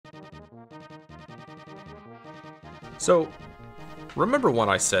So, remember when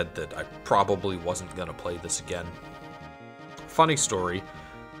I said that I probably wasn't going to play this again? Funny story,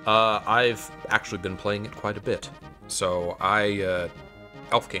 I've actually been playing it quite a bit. So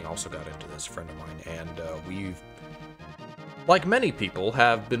Elf King also got into this, a friend of mine, and we've, like many people,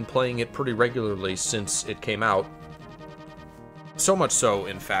 have been playing it pretty regularly since it came out. So much so,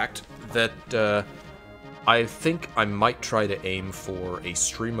 in fact, that I think I might try to aim for a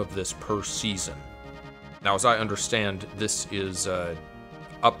stream of this per season. Now, as I understand, this is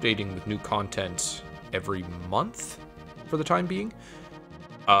updating with new content every month for the time being.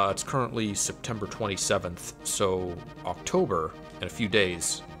 It's currently September 27th, so October, in a few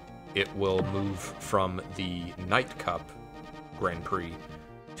days, it will move from the Knight Cup Grand Prix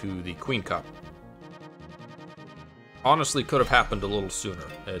to the Queen Cup. Honestly, could have happened a little sooner.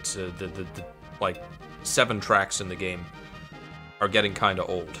 It's like 7 tracks in the game are getting kind of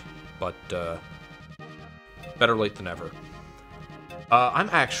old, but better late than never. I'm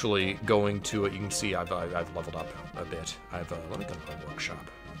actually going to. You can see I've leveled up a bit. Let me go to my workshop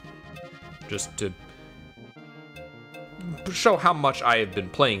just to show how much I have been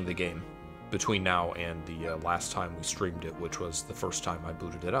playing the game between now and the last time we streamed it, which was the first time I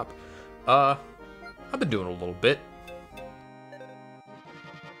booted it up. I've been doing a little bit.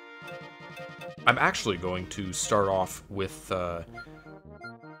 I'm actually going to start off with, I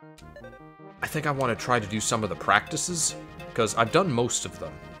think I want to try to do some of the practices, because I've done most of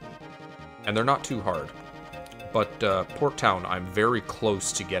them, and they're not too hard. But Port Town, I'm very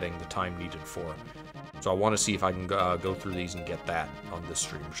close to getting the time needed for. So I want to see if I can go through these and get that on this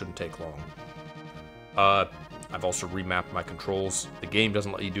stream. Shouldn't take long. I've also remapped my controls. The game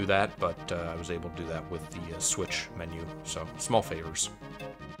doesn't let you do that, but I was able to do that with the Switch menu, so small favors.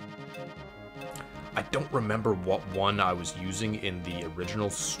 I don't remember what one I was using in the original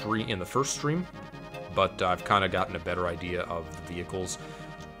stream, in the first stream, but I've kind of gotten a better idea of the vehicles.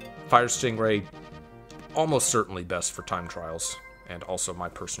 Fire Stingray, almost certainly best for time trials, and also my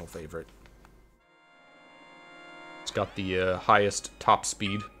personal favorite. It's got the highest top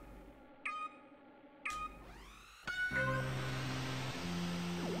speed.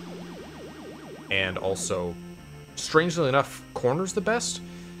 And also, strangely enough, corner's the best.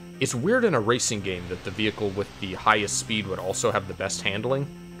 It's weird in a racing game that the vehicle with the highest speed would also have the best handling,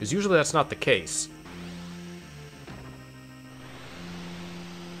 because usually that's not the case.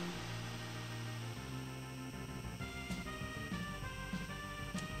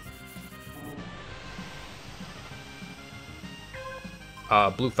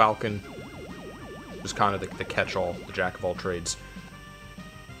 Blue Falcon is kind of the catch-all, the jack-of-all-trades.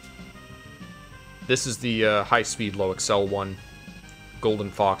 This is the high-speed, low-excel one.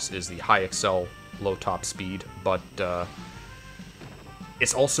 Golden Fox is the high-excel, low-top speed, but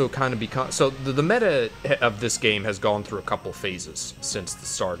it's also kind of become... So the meta of this game has gone through a couple phases since the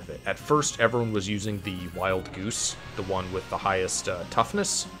start of it. At first, everyone was using the Wild Goose, the one with the highest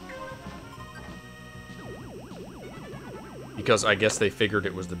toughness, because I guess they figured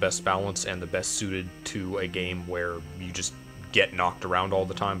it was the best balance and the best suited to a game where you just get knocked around all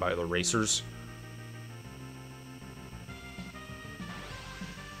the time by other racers.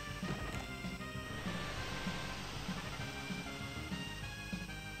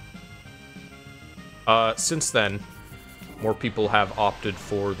 Since then, more people have opted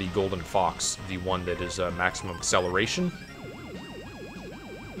for the Golden Fox, the one that is maximum acceleration,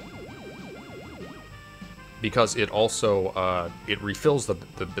 because it also it refills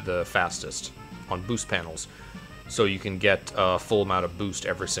the fastest on boost panels, so you can get a full amount of boost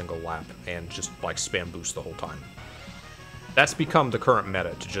every single lap and just like spam boost the whole time. That's become the current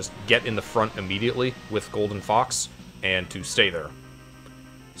meta, to just get in the front immediately with Golden Fox and to stay there.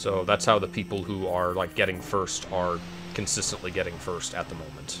 So that's how the people who are like getting first are consistently getting first at the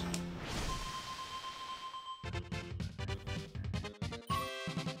moment.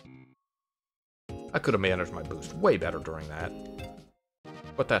 I could have managed my boost way better during that,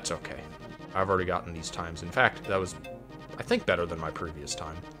 but that's okay. I've already gotten these times. In fact, that was, I think, better than my previous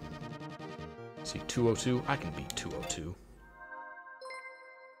time. Let's see, 202? I can beat 202.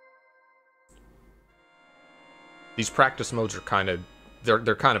 These practice modes are kind of,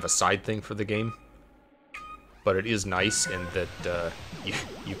 they're kind of a side thing for the game, but it is nice in that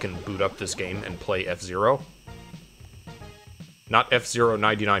you can boot up this game and play F-Zero. Not F-Zero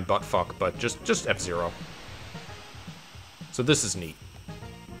 99 buttfuck, but just F-Zero. So this is neat.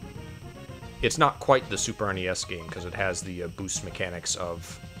 It's not quite the Super NES game, because it has the boost mechanics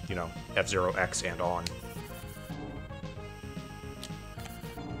of, you know, F-Zero X and on.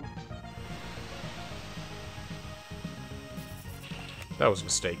 That was a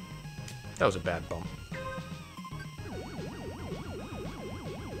mistake. That was a bad bump.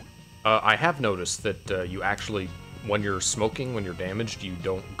 I have noticed that you actually, when you're smoking, when you're damaged, you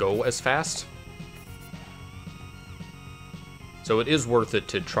don't go as fast. So it is worth it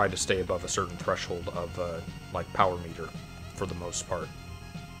to try to stay above a certain threshold of, like, power meter, for the most part.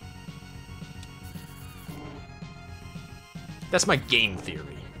 That's my game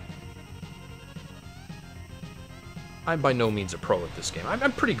theory. I'm by no means a pro at this game.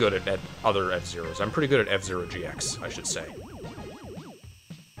 I'm pretty good at other F-Zeros. I'm pretty good at F-Zero GX, I should say.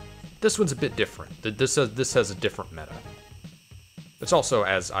 This one's a bit different. This has a different meta. It's also,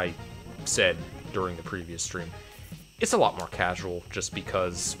 as I said during the previous stream, it's a lot more casual just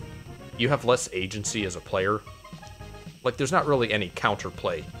because you have less agency as a player. Like, there's not really any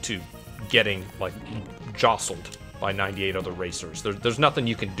counterplay to getting, like, jostled by 98 other racers. There's nothing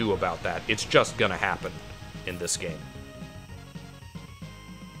you can do about that. It's just gonna happen in this game.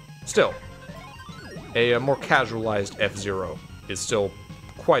 Still, a more casualized F-Zero is still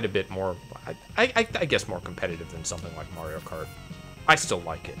quite a bit more, I guess, more competitive than something like Mario Kart. I still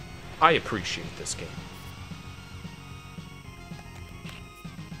like it. I appreciate this game.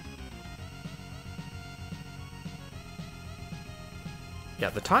 Yeah,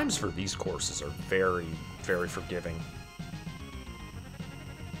 the times for these courses are very, very forgiving.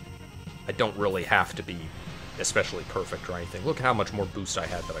 I don't really have to be especially perfect or anything. Look at how much more boost I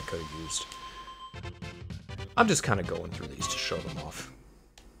had that I could have used. I'm just kind of going through these to show them off.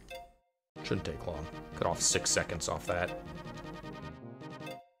 Shouldn't take long. Cut off 6 seconds off that.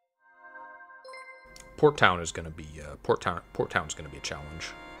 Port Town is going to be Port Town's going to be a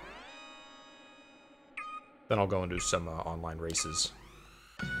challenge. Then I'll go and do some online races.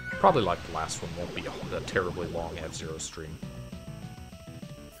 Probably like the last one, won't be a terribly long F-Zero stream.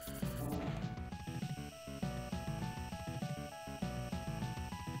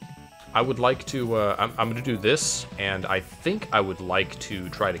 I would like to, I'm going to do this, and I think I would like to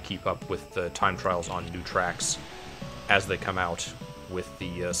try to keep up with the time trials on new tracks as they come out with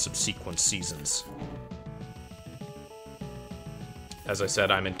the subsequent seasons. As I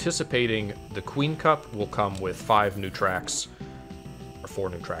said, I'm anticipating the Queen Cup will come with 5 new tracks, or 4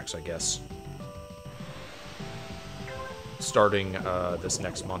 new tracks, I guess, starting this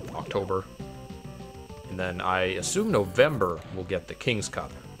next month, October. And then I assume November will get the King's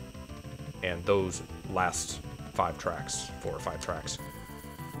Cup. And those last 5 tracks, 4 or 5 tracks.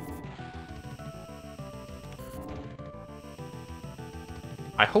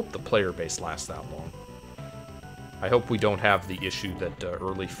 I hope the player base lasts that long. I hope we don't have the issue that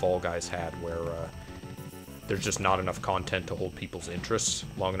early Fall Guys had, where there's just not enough content to hold people's interest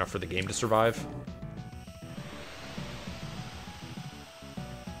long enough for the game to survive.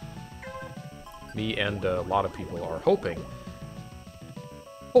 Me and a lot of people are hoping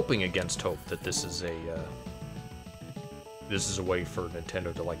against hope that this is a way for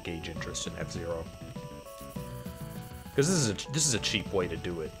Nintendo to, like, gauge interest in F-Zero, because this is a cheap way to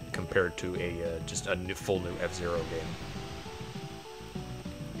do it compared to just a full new F-Zero game.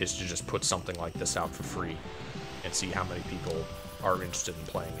 Is to just put something like this out for free and see how many people are interested in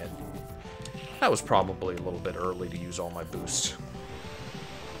playing it. That was probably a little bit early to use all my boost.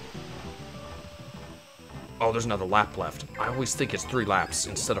 Oh, there's another lap left. I always think it's 3 laps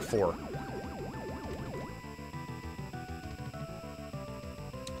instead of 4.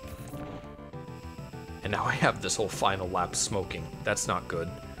 And now I have this whole final lap smoking. That's not good.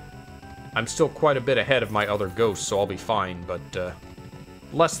 I'm still quite a bit ahead of my other ghosts, so I'll be fine, but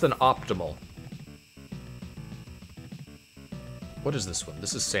less than optimal. What is this one?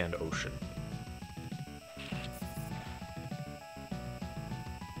 This is Sand Ocean.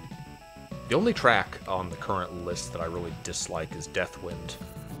 The only track on the current list that I really dislike is Deathwind.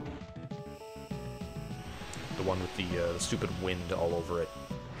 The one with the stupid wind all over it.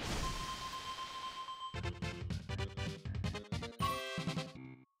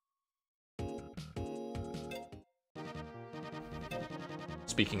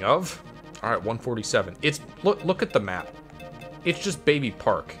 Speaking of, alright, 147. It's, look at the map. It's just Baby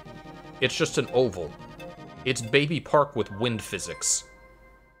Park. It's just an oval. It's Baby Park with wind physics.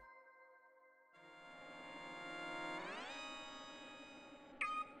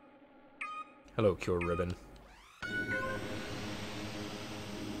 Hello, Cure Ribbon.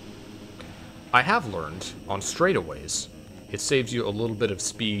 I have learned, on straightaways, it saves you a little bit of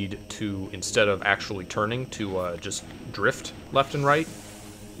speed to, instead of actually turning, to just drift left and right.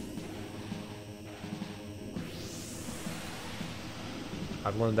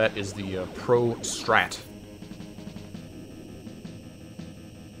 I've learned that is the pro strat.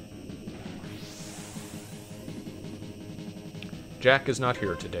 Jack is not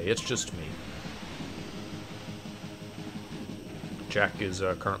here today, it's just me. Jack is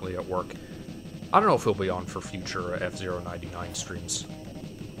currently at work. I don't know if he'll be on for future F-099 streams.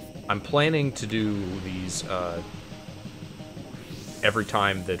 I'm planning to do these every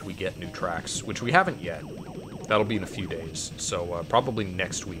time that we get new tracks, which we haven't yet. That'll be in a few days. So probably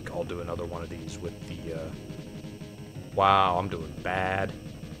next week I'll do another one of these with the... Wow, I'm doing bad.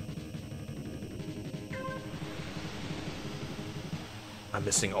 I'm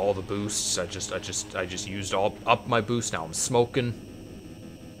missing all the boosts. I just used all up my boost. Now I'm smoking.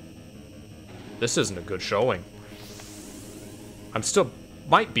 This isn't a good showing. I'm still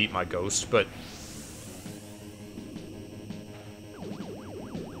might beat my ghost, but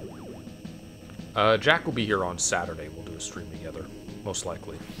Jack will be here on Saturday. We'll do a stream together, most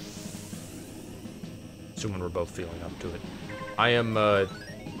likely. Assuming we're both feeling up to it. I am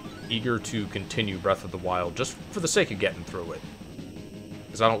eager to continue Breath of the Wild just for the sake of getting through it.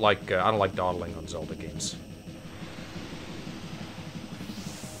 Because I don't like dawdling on Zelda games.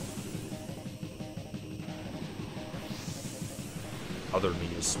 Other me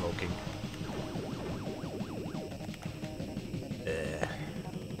is smoking. Yeah,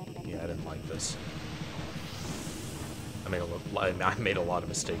 I didn't like this. I made a lot of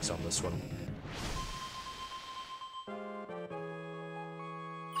mistakes on this one.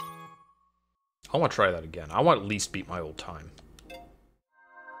 I want to try that again. I want to at least beat my old time.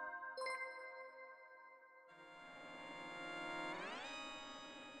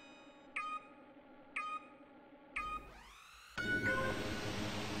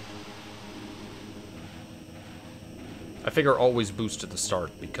 I figure always boost at the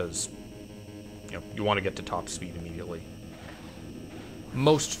start because, you know, you want to get to top speed immediately.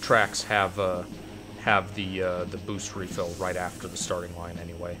 Most tracks have the boost refill right after the starting line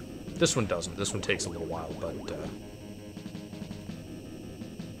anyway. This one doesn't. This one takes a little while, but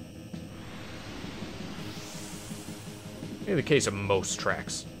in the case of most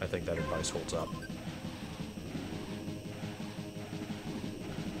tracks, I think that advice holds up.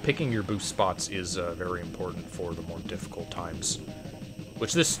 Picking your boost spots is very important for the more difficult times,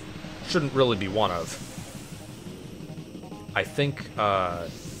 which this shouldn't really be one of. I think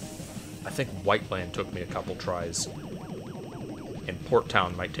Whiteland took me a couple tries, and Port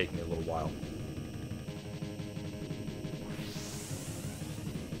Town might take me a little while.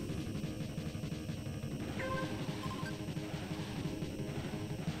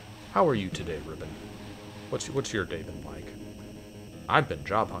 How are you today, Ribbon? What's your day been like? I've been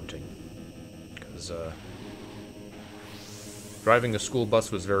job hunting, because driving a school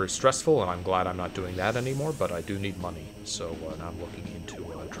bus was very stressful, and I'm glad I'm not doing that anymore, but I do need money, so now I'm looking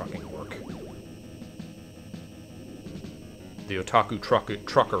into trucking work. The otaku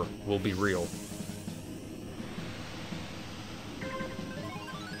trucker will be real.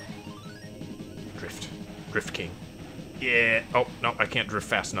 Drift King. Yeah, oh, no, I can't drift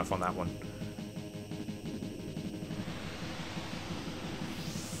fast enough on that one.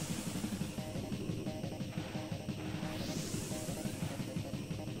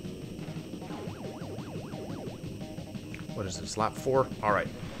 What is this, lap 4? Alright,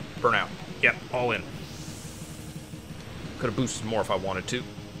 burnout. Yep, all in. Could have boosted more if I wanted to.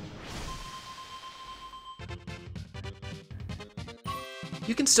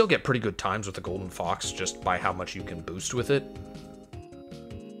 You can still get pretty good times with the Golden Fox just by how much you can boost with it.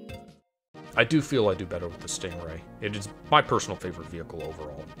 I do feel I do better with the Stingray. It is my personal favorite vehicle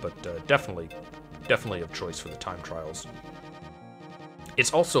overall, but definitely of choice for the time trials.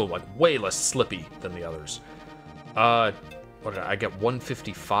 It's also like way less slippy than the others. What did I get?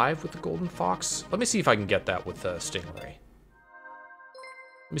 155 with the Golden Fox? Let me see if I can get that with Stingray.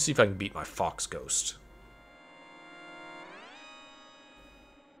 Let me see if I can beat my Fox Ghost.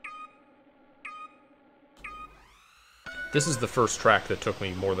 This is the first track that took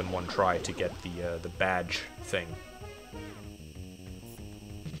me more than one try to get the badge thing.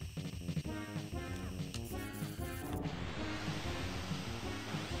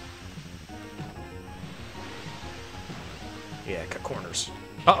 Yeah, cut corners.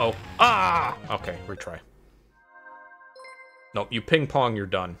 Uh-oh. Ah! Okay, retry. Nope, you ping-pong, you're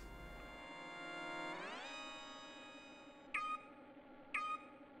done.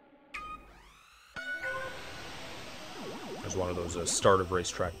 There's one of those start of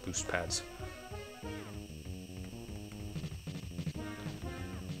racetrack boost pads.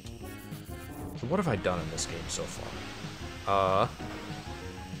 So what have I done in this game so far?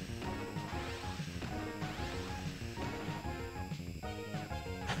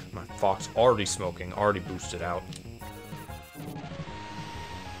 My Fox already smoking, already boosted out.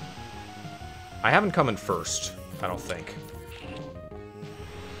 I haven't come in first, I don't think.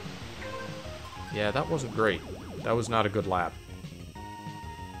 Yeah, that wasn't great. That was not a good lap.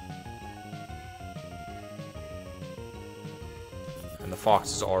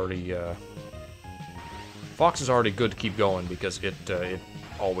 Fox is already good to keep going because it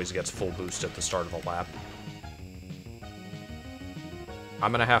always gets full boost at the start of a lap.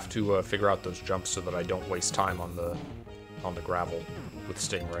 I'm gonna have to figure out those jumps so that I don't waste time on the gravel with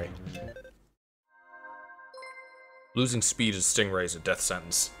Stingray. Losing speed as Stingray is a death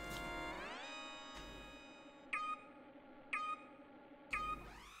sentence.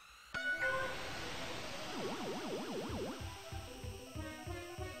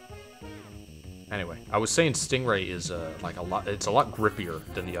 Anyway, I was saying Stingray is like it's a lot grippier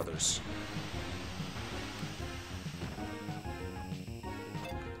than the others.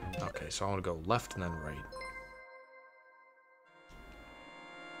 Okay, so I want to go left and then right.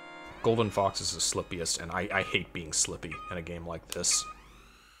 Golden Fox is the slippiest, and I hate being slippy in a game like this.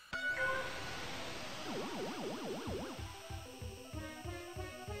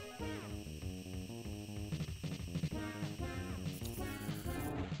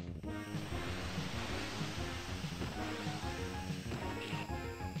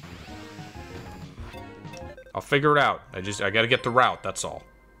 I'll figure it out. I gotta get the route, that's all.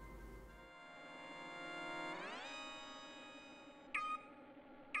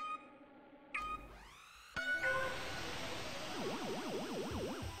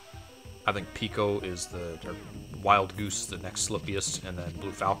 I think Pico is or Wild Goose is the next slippiest, and then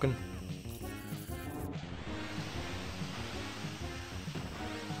Blue Falcon.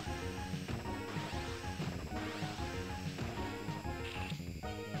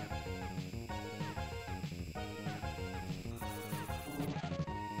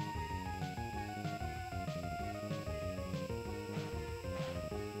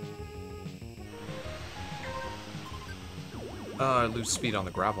 I lose speed on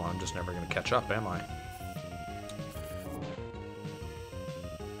the gravel. I'm just never going to catch up, am I?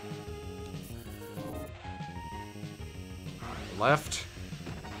 Left,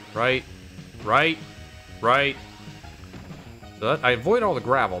 right, right, right. So I avoid all the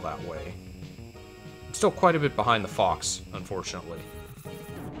gravel that way. I'm still quite a bit behind the Fox, unfortunately.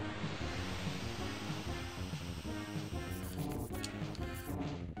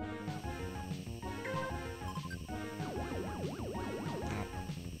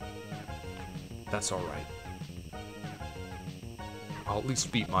 That's all right. I'll at least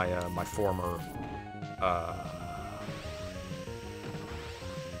beat my my former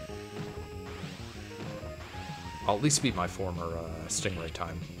I'll at least beat my former Stingray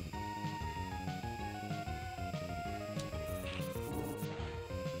time.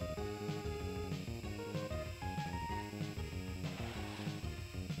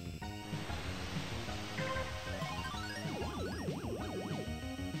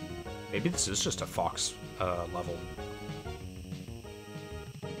 Maybe this is just a Fox level.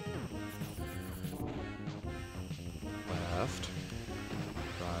 Left.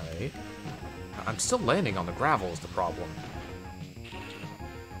 Right. I'm still landing on the gravel is the problem.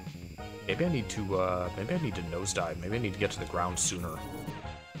 Maybe I need to nosedive. Maybe I need to get to the ground sooner.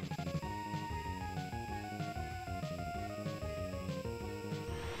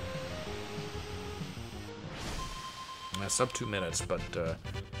 Sub 2 minutes, but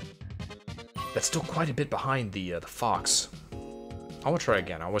that's still quite a bit behind the Fox. I want to try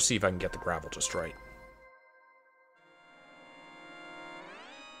again. I want to see if I can get the gravel just right.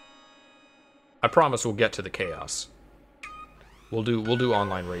 I promise we'll get to the chaos. We'll do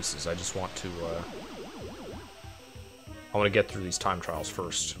online races. I just want to I want to get through these time trials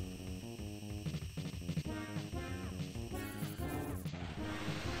first.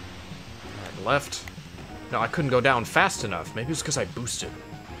 Right, left. No, I couldn't go down fast enough. Maybe it's because I boosted.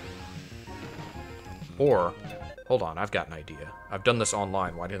 Or, hold on, I've got an idea. I've done this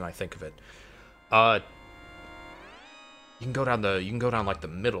online. Why didn't I think of it? You can go down like the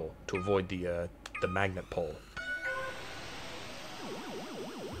middle to avoid the magnet pole.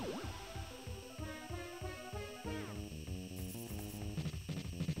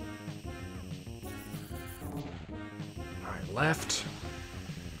 All right, left.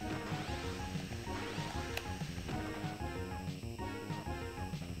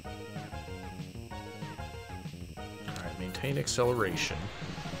 Maintain acceleration.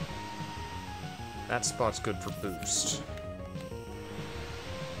 That spot's good for boost.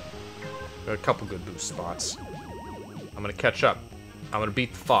 Got a couple good boost spots. I'm gonna catch up. I'm gonna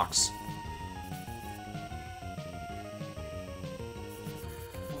beat the Fox.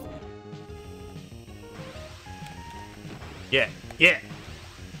 Yeah, yeah,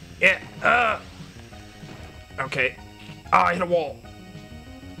 yeah, okay. Ah, I hit a wall.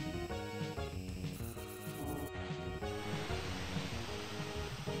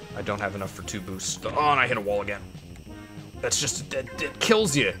 I don't have enough for 2 boosts. Oh, and I hit a wall again. That's just, that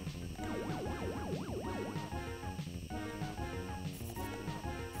kills you.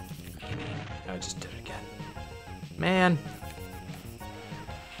 I just did it again. Man.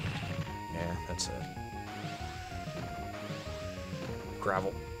 Yeah, that's it.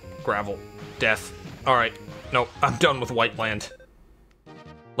 Gravel. Gravel. Death. Alright. No, I'm done with Whiteland.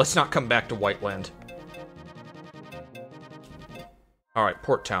 Let's not come back to Whiteland. Alright,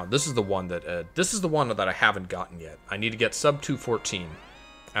 Port Town. This is the one that I haven't gotten yet. I need to get sub 214.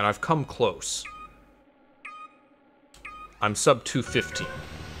 And I've come close. I'm sub 215.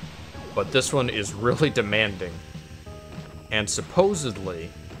 But this one is really demanding. And supposedly,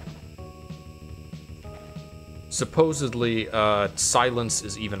 silence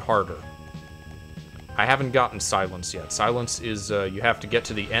is even harder. I haven't gotten silence yet. Silence is, you have to get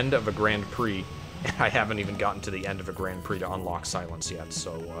to the end of a Grand Prix, and I haven't even gotten to the end of a Grand Prix to unlock silence yet,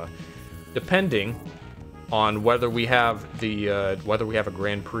 so, depending on whether we have a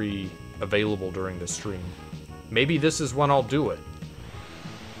Grand Prix available during the stream, maybe this is when I'll do it.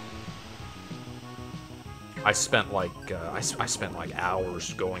 I spent like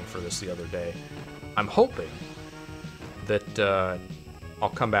hours going for this the other day. I'm hoping that I'll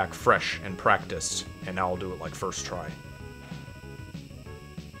come back fresh and practiced, and now I'll do it like first try.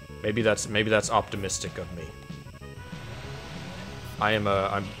 Maybe that's optimistic of me.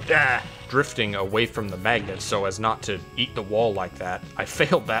 I'm drifting away from the magnet so as not to eat the wall like that. I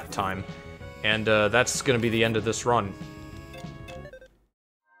failed that time, and that's gonna be the end of this run.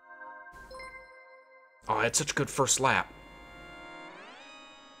 Oh, I had such a good first lap.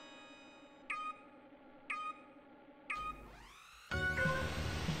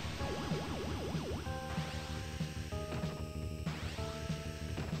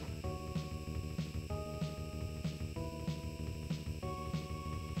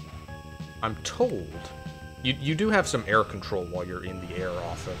 I'm told you do have some air control while you're in the air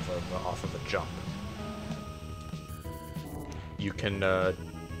off of a jump. You can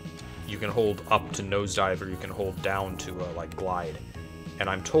hold up to nosedive, or you can hold down to like glide. And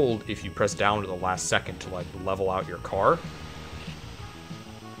I'm told if you press down at the last second to like level out your car,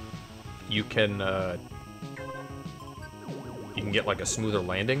 you can get like a smoother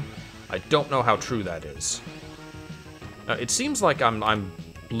landing. I don't know how true that is. It seems like I'm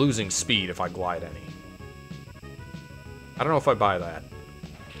losing speed if I glide any. I don't know if I buy that.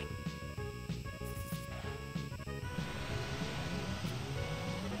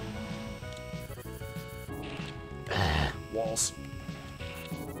 Walls.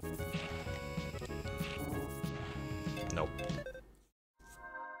 Nope.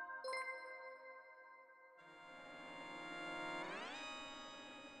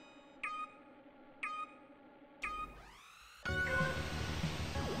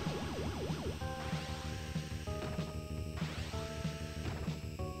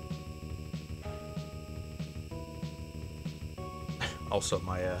 Also,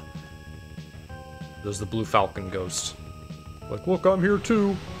 there's the Blue Falcon ghost. Like, look, I'm here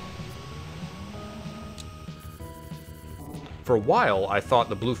too. For a while, I thought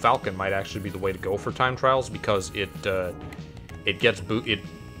the Blue Falcon might actually be the way to go for time trials, because it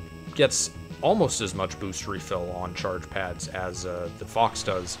gets almost as much boost refill on charge pads as the Fox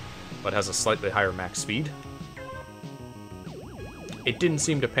does, but has a slightly higher max speed. It didn't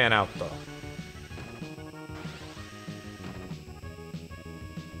seem to pan out though.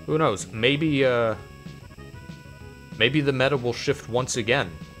 Who knows? Maybe maybe the meta will shift once again.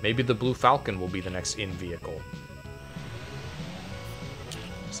 Maybe the Blue Falcon will be the next in-vehicle.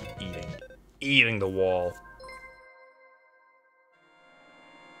 Just eating the wall.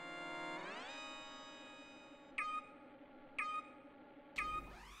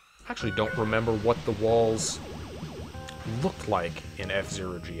 I actually don't remember what the walls looked like in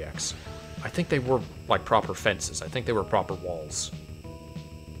F-Zero GX. I think they were like proper fences. I think they were proper walls.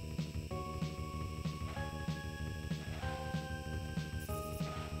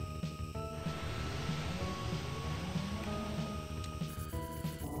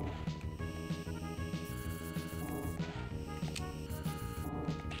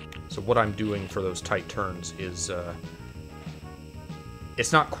 So what I'm doing for those tight turns is,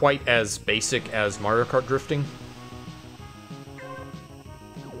 it's not quite as basic as Mario Kart drifting.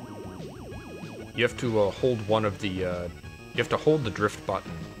 You have to hold one of the, you have to hold the drift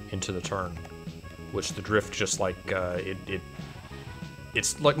button into the turn, which the drift just like,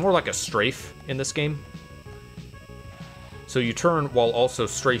 it's like more like a strafe in this game. So you turn while also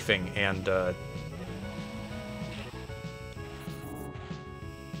strafing, and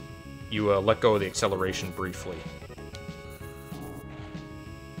you let go of the acceleration briefly.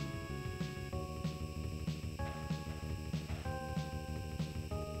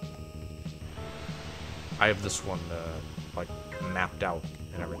 I have this one, like, mapped out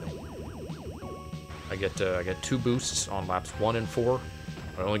and everything. I get 2 boosts on laps 1 and 4.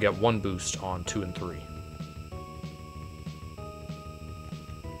 I only get 1 boost on 2 and 3.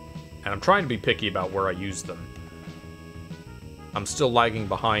 And I'm trying to be picky about where I use them. I'm still lagging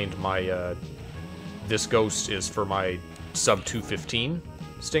behind my, this ghost is for my sub 215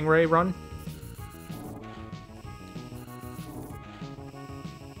 Stingray run.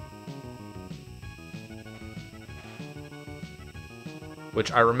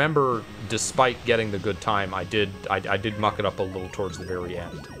 Which I remember, despite getting the good time, I did muck it up a little towards the very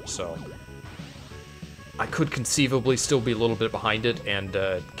end, so I could conceivably still be a little bit behind it and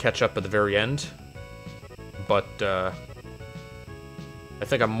catch up at the very end, but I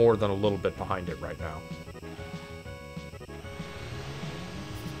think I'm more than a little bit behind it right now.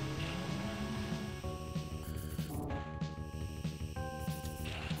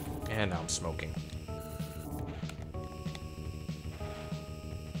 And now I'm smoking.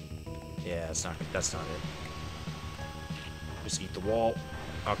 Yeah, that's not it. Just eat the wall.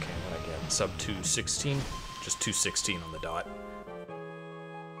 Okay, what I get? Sub 216? Just 216 on the dot.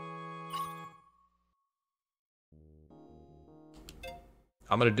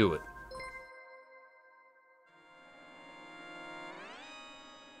 I'm gonna do it.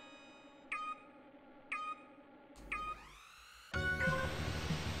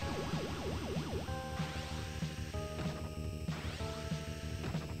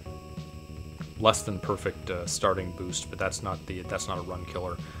 Less than perfect starting boost, but that's not a run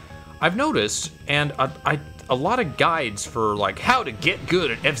killer. I've noticed, and a lot of guides for like how to get good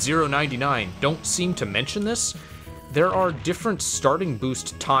at F-Zero 99 don't seem to mention this. There are different starting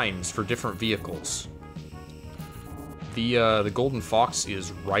boost times for different vehicles. The Golden Fox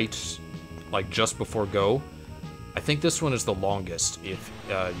is right, like just before go. I think this one is the longest if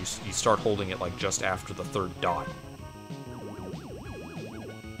you start holding it like just after the 3rd dot.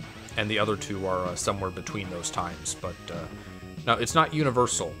 And the other two are somewhere between those times, but no, it's not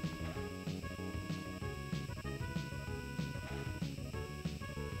universal.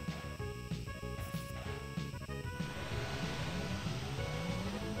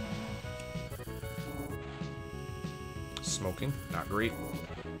 Smoking, not great.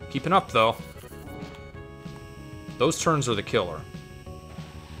 Keeping up, though. Those turns are the killer.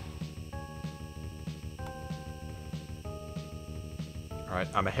 Alright,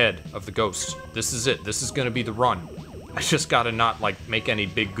 I'm ahead of the ghost. This is it. This is gonna be the run. I just gotta not, like, make any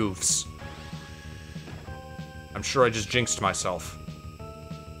big goofs. I'm sure I just jinxed myself.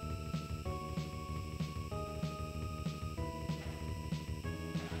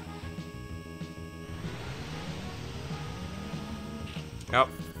 Oh,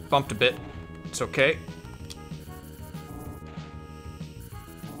 bumped a bit. It's okay.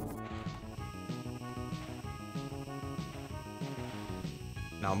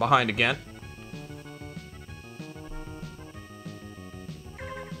 Now I'm behind again.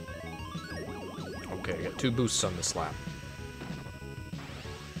 Okay, I got 2 boosts on this lap.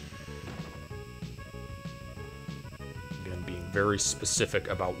 Again, being very specific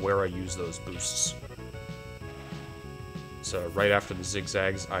about where I use those boosts. So right after the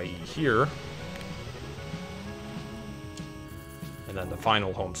zigzags, i.e. here. And then the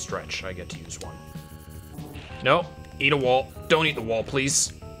final home stretch, I get to use one. Nope. Eat a wall. Don't eat the wall,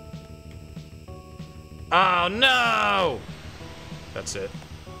 please. Oh, no! That's it.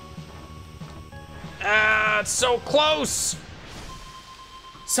 Ah, it's so close!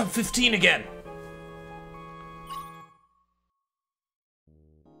 Sub 15 again.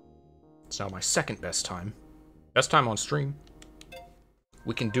 It's now my 2nd best time. Best time on stream.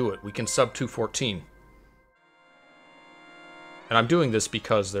 We can do it. We can sub 214. And I'm doing this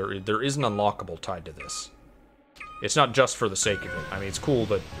because there is an unlockable tied to this. It's not just for the sake of it. I mean, it's cool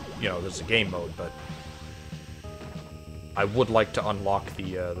that, you know, there's a game mode, but I would like to unlock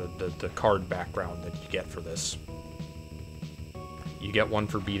the card background that you get for this. You get one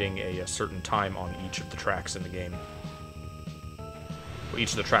for beating a certain time on each of the tracks in the game. Well,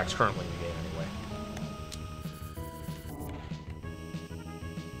 each of the tracks currently in the game, anyway.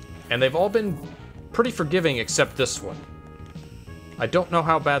 And they've all been pretty forgiving except this one. I don't know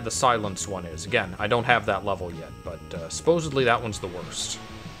how bad the silence one is. Again, I don't have that level yet, but supposedly that one's the worst.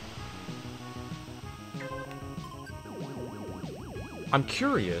 I'm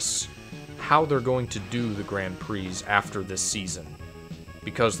curious how they're going to do the Grand Prix after this season,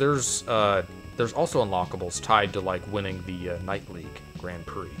 because there's also unlockables tied to like winning the Night League Grand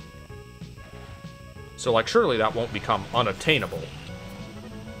Prix. So like surely that won't become unattainable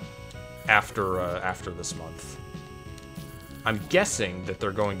after this month. I'm guessing that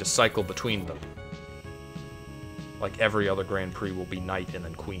they're going to cycle between them. Like every other Grand Prix will be Knight and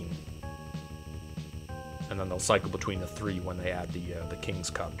then Queen. And then they'll cycle between the three when they add the King's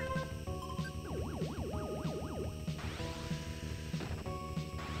Cup.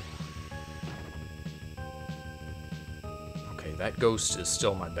 Okay, that Ghost is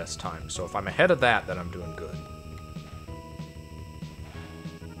still my best time. So if I'm ahead of that, then I'm doing good.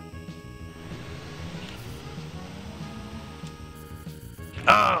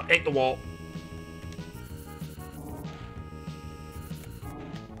 Ah, ate the wall.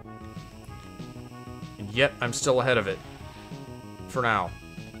 And yet, I'm still ahead of it. For now.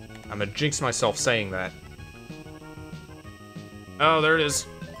 I'm gonna jinx myself saying that. Oh, there it is.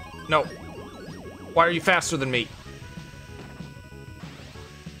 No. Why are you faster than me?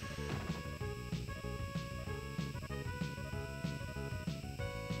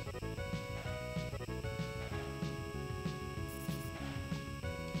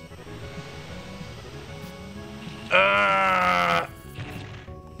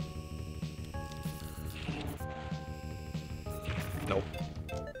 Nope.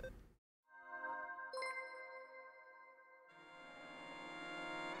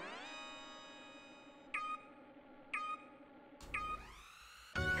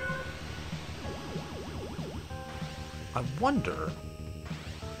 I wonder...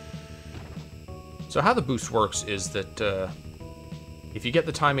 So how the boost works is that if you get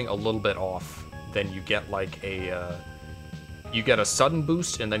the timing a little bit off, then you get like a you get a sudden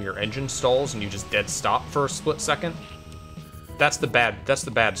boost and then your engine stalls and you just dead stop for a split second. That's the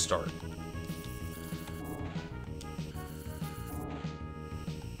bad start.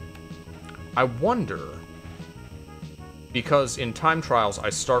 I wonder, because in time trials I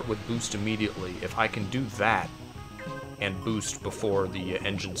start with boost immediately, if I can do that and boost before the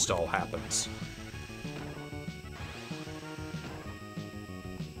engine stall happens.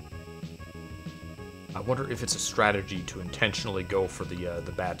 I wonder if it's a strategy to intentionally go for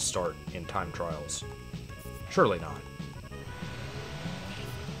the bad start in time trials. Surely not.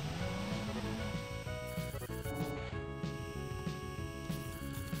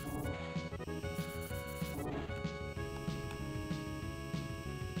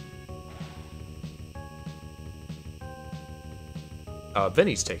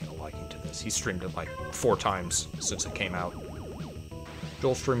 Vinny's taken a liking to this. He streamed it like 4 times since it came out.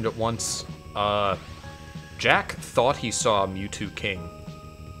 Joel streamed it once. Jack thought he saw Mewtwo King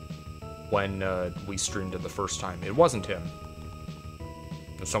when we streamed it the first time. It wasn't him.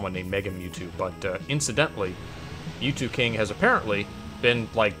 It was someone named Mega Mewtwo, but incidentally, Mewtwo King has apparently been,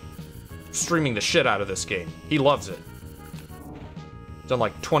 like, streaming the shit out of this game. He loves it. Done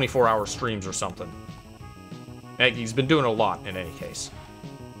like 24-hour streams or something. He's been doing a lot, in any case.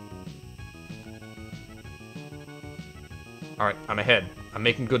 Alright, I'm ahead. I'm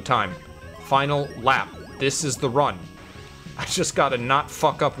making good time. Final lap. This is the run. I just gotta not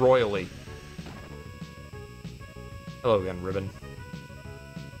fuck up royally. Hello again, Ribbon.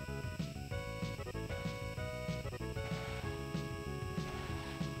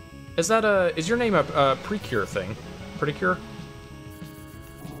 Is that is your name a Precure thing? Pretty-cure?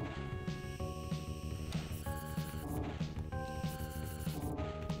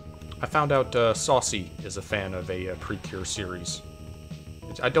 I found out Saucy is a fan of a Precure series.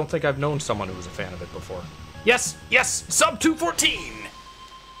 I don't think I've known someone who was a fan of it before. Yes! Yes! Sub 214!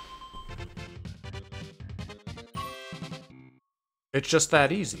 It's just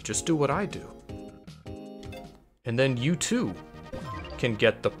that easy. Just do what I do. And then you too can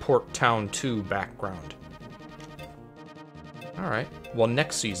get the Port Town 2 background. Alright. Well,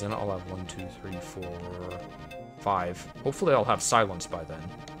 next season I'll have 1, 2, 3, 4, 5. Hopefully I'll have Silence by then.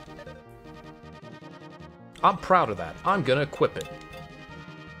 I'm proud of that. I'm gonna equip it.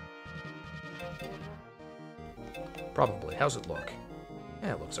 Probably. How's it look?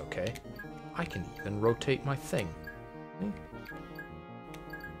 Yeah, it looks okay. I can even rotate my thing.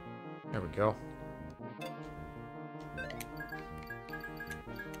 There we go.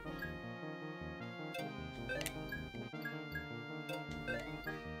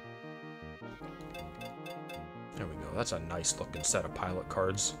 There we go. That's a nice looking set of pilot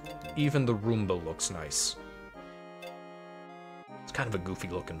cards. Even the Roomba looks nice. It's kind of a goofy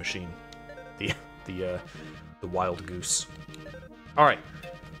looking machine. The Wild Goose. Alright.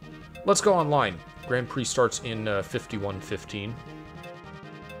 Let's go online. Grand Prix starts in 51:15.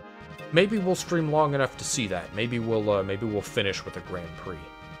 Maybe we'll stream long enough to see that. Maybe we'll finish with a Grand Prix.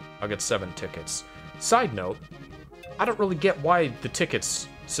 I'll get 7 tickets. Side note, I don't really get why the tickets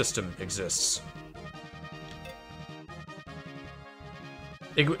system exists.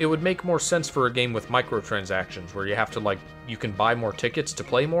 It would make more sense for a game with microtransactions, where you have to, like, you can buy more tickets to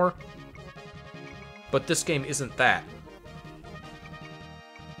play more. but this game isn't that.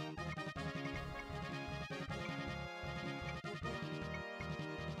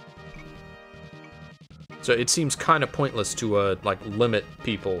 So it seems kind of pointless to, like, limit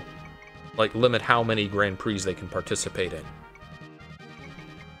people. Like, limit how many Grand Prix they can participate in.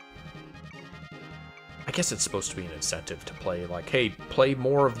 I guess it's supposed to be an incentive to play, like, hey, play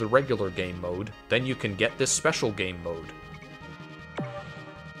more of the regular game mode, then you can get this special game mode.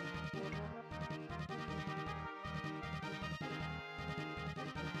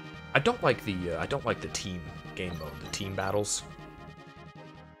 I don't like the team game mode, the team battles.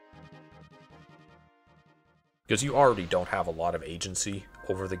 Because you already don't have a lot of agency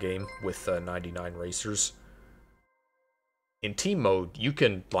over the game with 99 racers. In team mode, you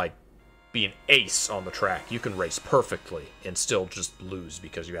can, like, be an ace on the track. You can race perfectly and still just lose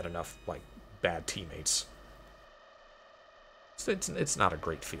because you had enough, like, bad teammates. So it's not a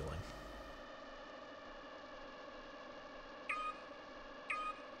great feeling.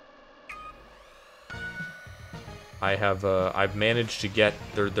 I've managed to get,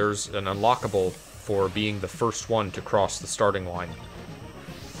 there's an unlockable for being the first one to cross the starting line.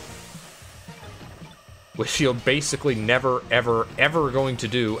 Which you're basically never, ever, ever going to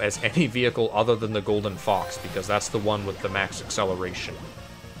do as any vehicle other than the Golden Fox, because that's the one with the max acceleration.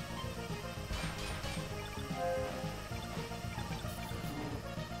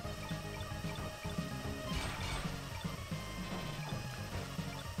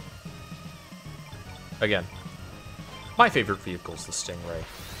 Again, my favorite vehicle is the Stingray.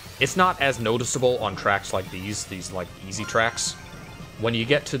 It's not as noticeable on tracks like these like easy tracks. When you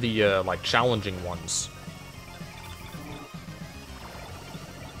get to the like challenging ones,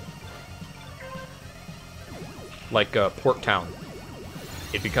 like Port Town,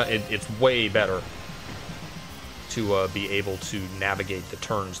 it's way better to be able to navigate the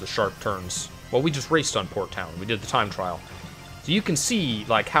turns, the sharp turns. Well, we just raced on Port Town. We did the time trial, so you can see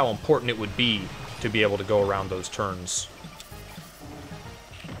like how important it would be to be able to go around those turns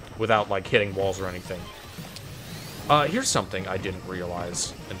without like hitting walls or anything. Here's something I didn't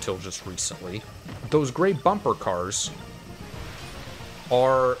realize until just recently. Those gray bumper cars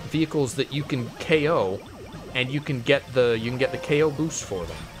are vehicles that you can KO, and you can get the KO boost for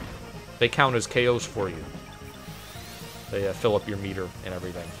them. They count as KOs for you. They fill up your meter and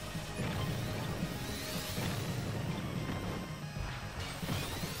everything.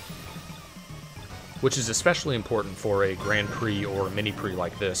 Which is especially important for a Grand Prix or a Mini Prix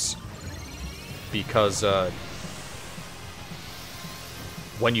like this, because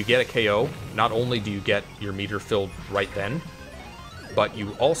when you get a KO, not only do you get your meter filled right then, but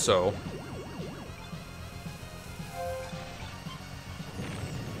you also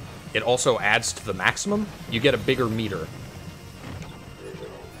it also adds to the maximum. You get a bigger meter.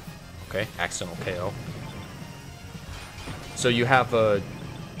 Okay, accidental KO. So you have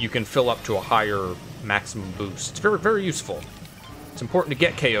you can fill up to a higher maximum boost. It's very, very useful. It's important to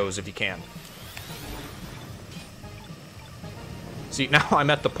get KOs if you can. See, now I'm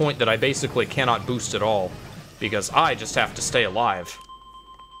at the point that I basically cannot boost at all, because I just have to stay alive.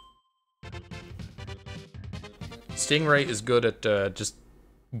 Stingray is good at just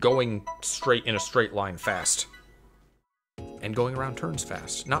going straight in a straight line fast. And going around turns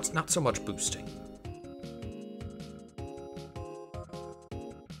fast. Not so much boosting.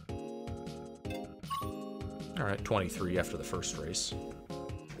 Alright, 23 after the first race.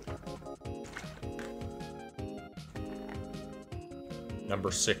 Number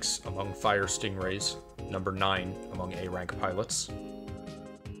 6 among Fire Stingrays. Number 9 among A-rank pilots.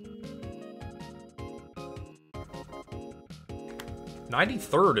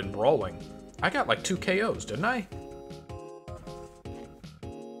 '93rd in brawling. I got like 2 KOs, didn't I?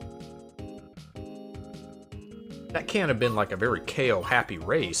 That can't have been like a very KO-happy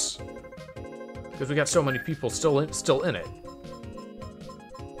race, because we got so many people still in it.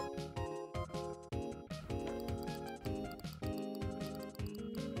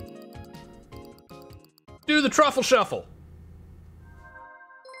 Do the truffle shuffle.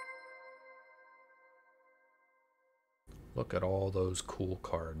 Look at all those cool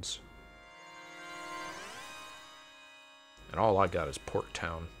cards. And all I got is Port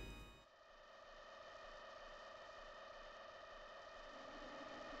Town.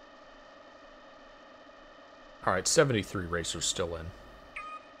 Alright, 73 racers still in.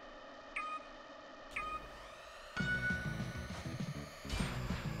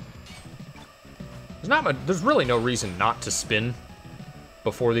 There's really no reason not to spin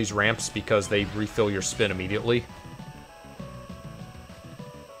before these ramps, because they refill your spin immediately.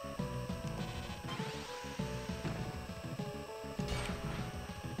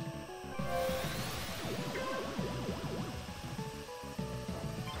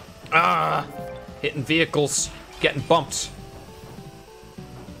 Ah! Hitting vehicles. Getting bumped.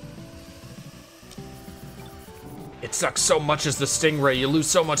 It sucks so much as the Stingray. You lose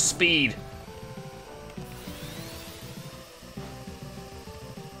so much speed.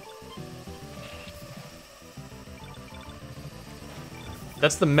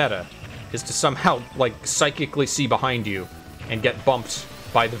 That's the meta, is to somehow, like, psychically see behind you and get bumped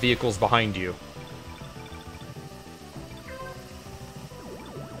by the vehicles behind you.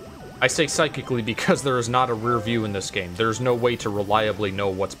 I say psychically because there is not a rear view in this game. There's no way to reliably know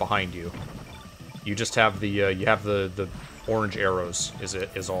what's behind you. You just have the, the orange arrows,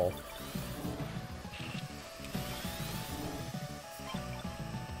 is all.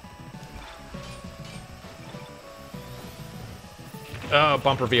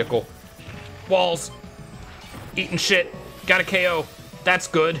 Bumper vehicle. Walls. Eating shit. Got a KO. That's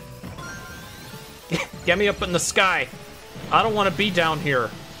good. Get me up in the sky. I don't want to be down here.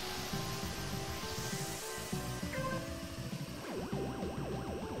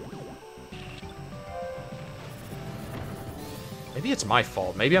 Maybe it's my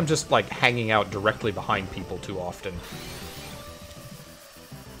fault. Maybe I'm just, like, hanging out directly behind people too often.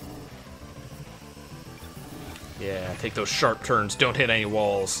 Yeah, take those sharp turns. Don't hit any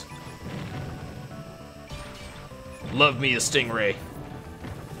walls. Love me a Stingray.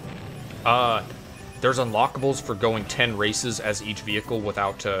 There's unlockables for going 10 races as each vehicle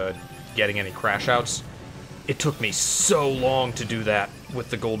without getting any crash outs. It took me so long to do that with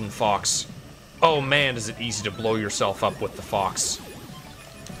the Golden Fox. Oh man, is it easy to blow yourself up with the Fox.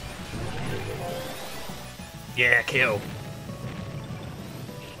 Yeah, kill.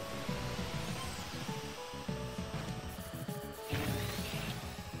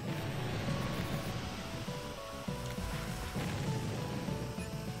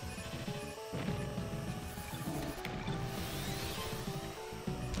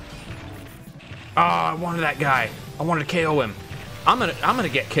 I wanted that guy. I wanted to KO him. I'm gonna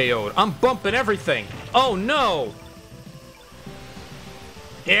get KO'd. I'm bumping everything. Oh no!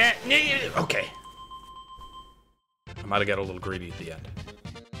 Yeah, okay. I might have got a little greedy at the end.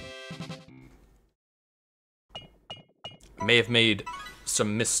 May have made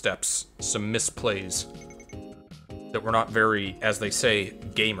some missteps, some misplays that were not very, as they say,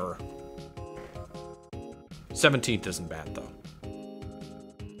 gamer. 17th isn't bad though.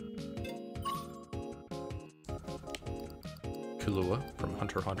 Kulua from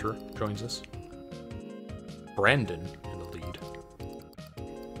Hunter x Hunter joins us. Brandon in the lead.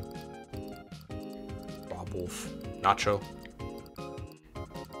 Bob Wolf. Nacho.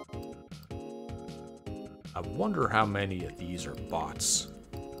 I wonder how many of these are bots.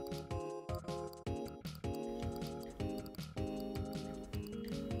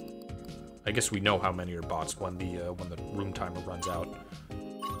 I guess we know how many are bots when the room timer runs out.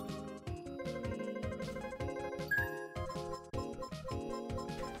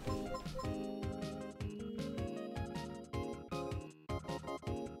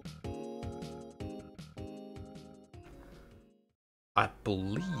 I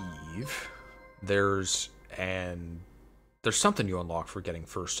believe there's something you unlock for getting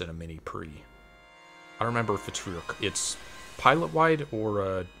first in a mini pre. I don't remember if it's pilot wide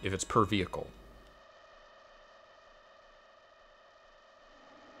or if it's per vehicle.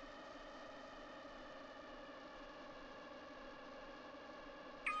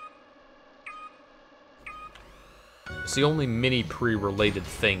 It's the only mini pre related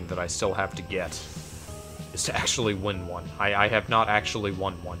thing that I still have to get. Is to actually win one. I have not actually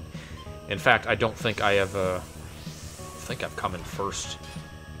won one. In fact, I don't think I have. I think I've come in first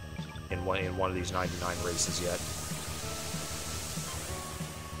in one of these 99 races yet.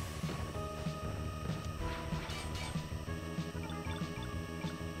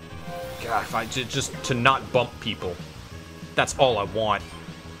 God, if I just to not bump people. That's all I want.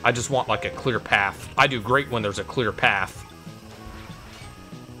 I just want like a clear path. I do great when there's a clear path.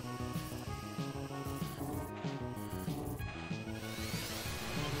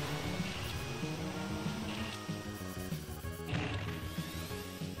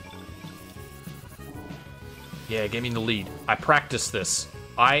 Yeah, give me the lead. I practice this.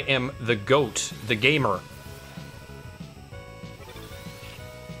 I am the GOAT, the gamer.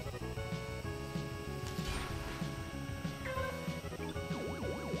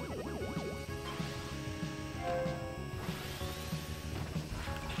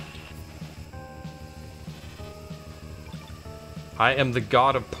 I am the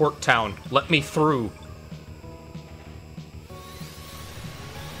god of Porttown. Let me through.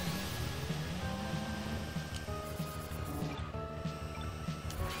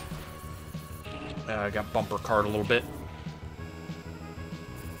 I got bumper card a little bit.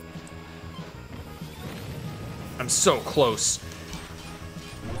 I'm so close.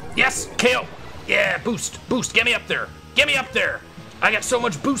 Yes, KO. Yeah, boost, boost, get me up there. Get me up there. I got so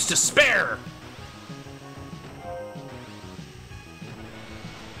much boost to spare.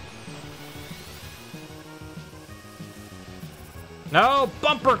 No,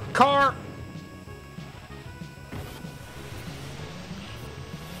 bumper car.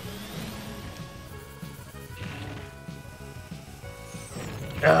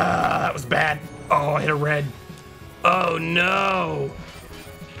 That was bad. Oh, I hit a red. Oh, no.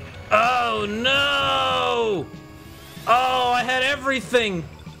 Oh, no. Oh, I had everything.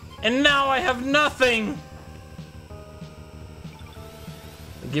 And now I have nothing.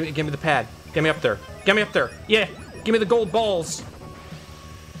 Give me the pad. Get me up there. Get me up there. Yeah, give me the gold balls.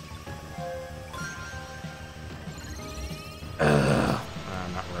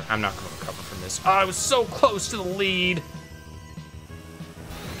 I'm not going to recover from this. Oh, I was so close to the lead.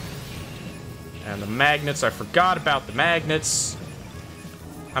 And the magnets, I forgot about the magnets.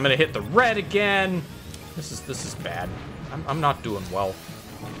 I'm gonna hit the red again. This is bad. I'm not doing well.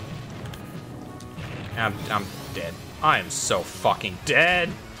 I'm dead. I am so fucking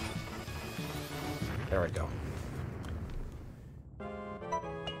dead. There I go.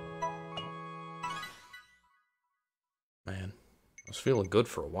 Man, I was feeling good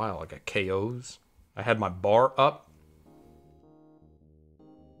for a while. I got KOs. I had my bar up.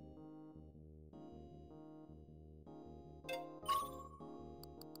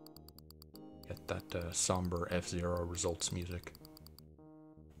 That somber F-Zero results music.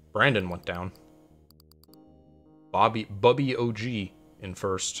 Brandon went down. Bubby OG in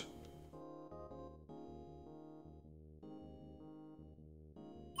first.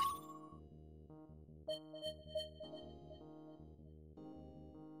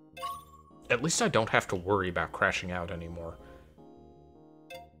 At least I don't have to worry about crashing out anymore.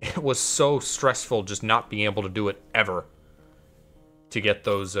 It was so stressful just not being able to do it ever. To get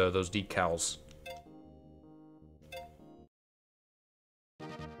those decals.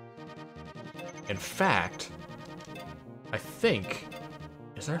 In fact, I think...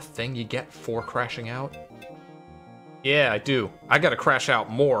 Is there a thing you get for crashing out? Yeah, I do. I gotta crash out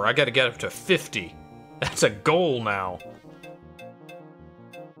more. I gotta get up to 50. That's a goal now.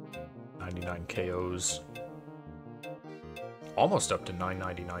 99 KOs. Almost up to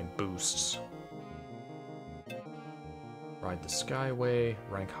 999 boosts. Ride the Skyway.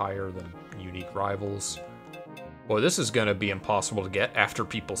 Rank higher than unique rivals. Boy, this is gonna be impossible to get after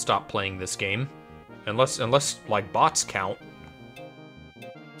people stop playing this game. Unless like, bots count.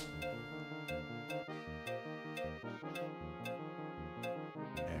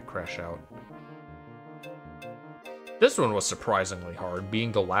 Yeah, crash out. This one was surprisingly hard,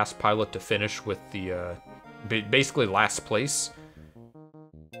 being the last pilot to finish with the, basically last place.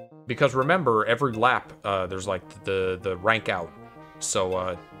 Because remember, every lap, there's like the rank out.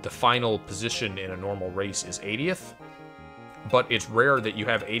 So, the final position in a normal race is 80th. But it's rare that you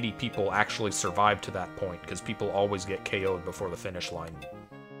have 80 people actually survive to that point, because people always get KO'd before the finish line.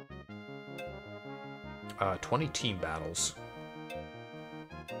 20 team battles.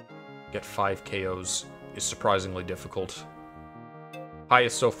 Get 5 KOs is surprisingly difficult.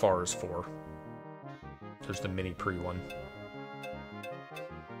 Highest so far is 4. There's the mini pre one.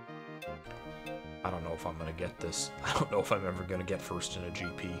 I don't know if I'm gonna get this. I don't know if I'm ever gonna get first in a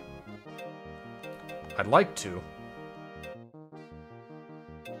GP. I'd like to.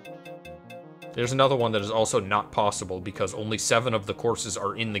 There's another one that is also not possible because only 7 of the courses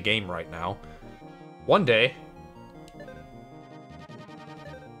are in the game right now. One day...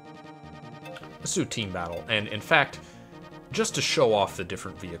 Let's do team battle. And in fact, just to show off the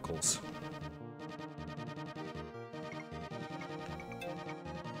different vehicles.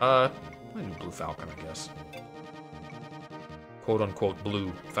 I do Blue Falcon, I guess. Quote-unquote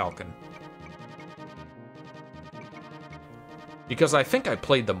Blue Falcon. Because I think I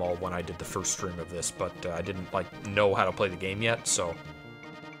played them all when I did the first stream of this, but I didn't, like, know how to play the game yet, so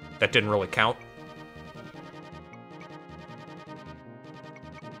that didn't really count.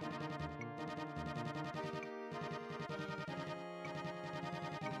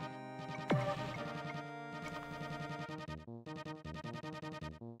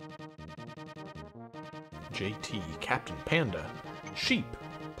 JT, Captain Panda, Sheep,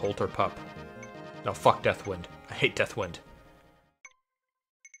 Polter Pup. No, fuck Deathwind. I hate Deathwind.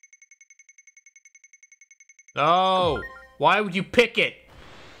 No! Why would you pick it?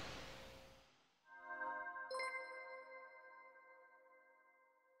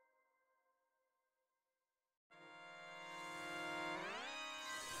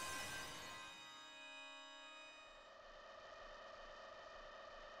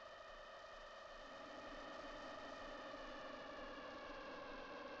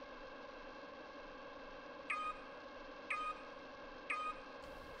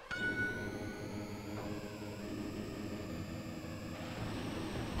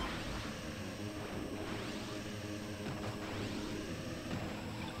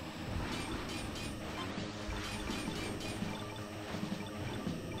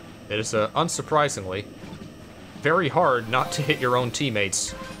 It is, unsurprisingly, very hard not to hit your own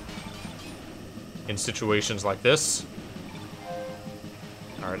teammates in situations like this.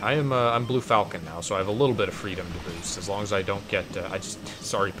 Alright, I'm Blue Falcon now, so I have a little bit of freedom to boost, as long as I don't get,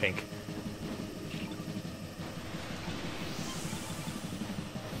 sorry, Pink.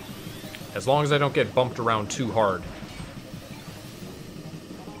 As long as I don't get bumped around too hard.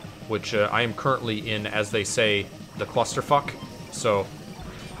 Which, I am currently in, as they say, the clusterfuck. So,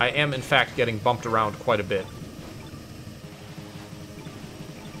 I am, in fact, getting bumped around quite a bit.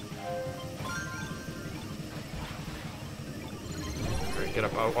 Alright, get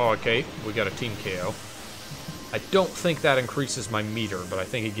up. Oh, okay. We got a team KO. I don't think that increases my meter, but I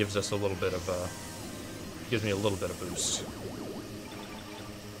think it gives us a little bit of, gives me a little bit of boost.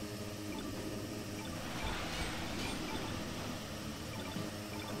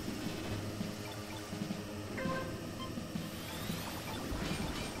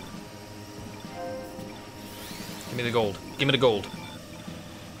 Give me the gold. Give me the gold.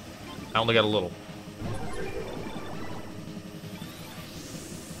 I only got a little.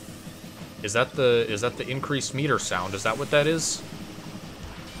 Is that the increased meter sound? Is that what that is?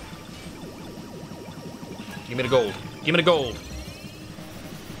 Give me the gold. Give me the gold.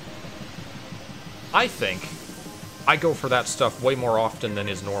 I think I go for that stuff way more often than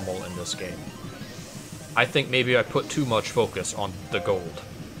is normal in this game. I think maybe I put too much focus on the gold.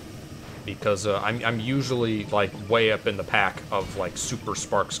 Because I'm usually, like, way up in the pack of, like, Super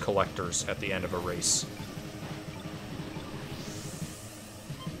Sparks collectors at the end of a race.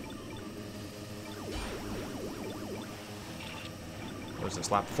 What is this,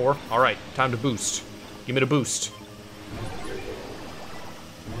 lap 4? Alright, time to boost. Give me the boost.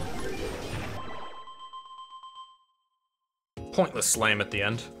 Pointless slam at the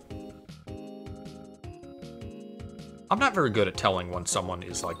end. I'm not very good at telling when someone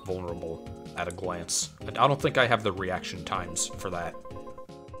is, like, vulnerable at a glance. I don't think I have the reaction times for that.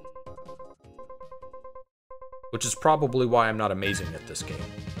 Which is probably why I'm not amazing at this game.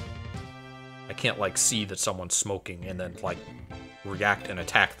 I can't, like, see that someone's smoking and then, like, react and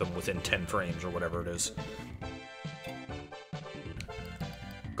attack them within 10 frames or whatever it is.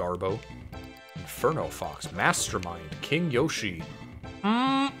 Garbo. Inferno Fox. Mastermind. King Yoshi.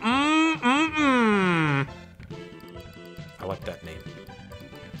 I like that name.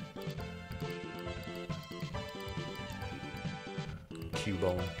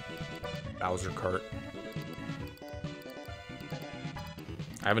 Cubone. Bowser Kart.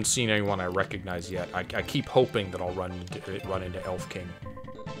 I haven't seen anyone I recognize yet. I keep hoping that I'll run into Elf King.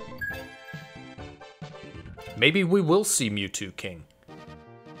 Maybe we will see Mewtwo King.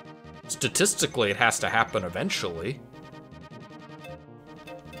 Statistically, it has to happen eventually.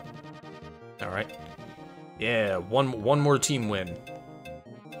 Alright. Yeah, one more team win.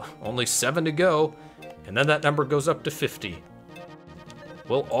 Only 7 to go, and then that number goes up to 50.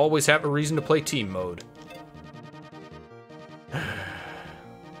 We'll always have a reason to play team mode.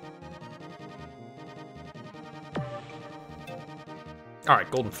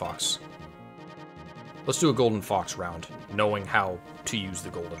 Alright, Golden Fox. Let's do a Golden Fox round, knowing how to use the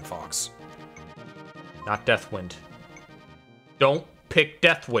Golden Fox. Not Deathwind. Don't pick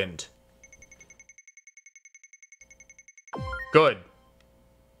Deathwind. Good.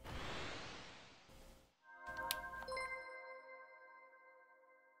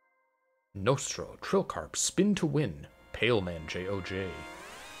 Nostro, Trillcarp, Spin to Win, Paleman, JOJ.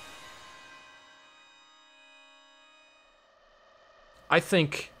 I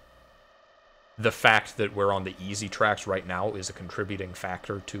think the fact that we're on the easy tracks right now is a contributing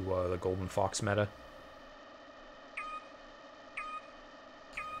factor to the Golden Fox meta.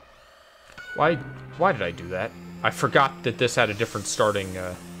 Why did I do that? I forgot that this had a different starting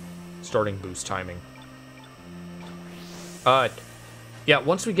boost timing. Yeah,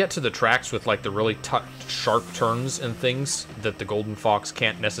 once we get to the tracks with, like, the really sharp turns and things that the Golden Fox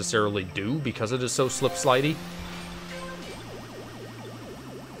can't necessarily do because it is so slip-slidey.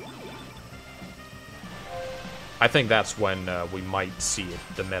 I think that's when we might see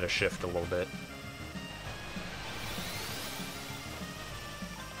the meta shift a little bit.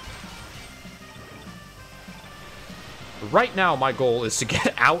 Right now, my goal is to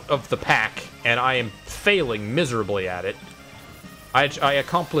get out of the pack, and I am failing miserably at it. I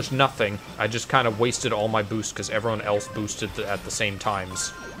accomplished nothing. I just kind of wasted all my boosts because everyone else boosted at the same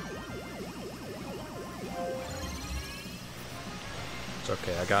times. It's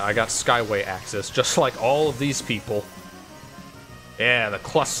okay. I got Skyway access, just like all of these people. Yeah, the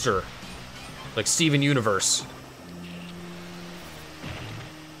cluster, like Steven Universe.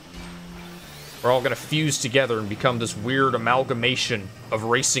 We're all gonna fuse together and become this weird amalgamation of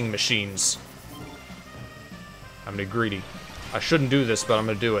racing machines. I'm gonna be greedy. I shouldn't do this, but I'm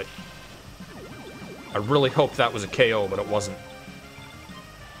gonna do it. I really hope that was a KO, but it wasn't.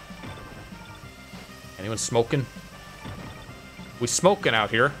 Anyone smoking? We smoking out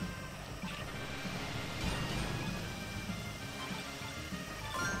here.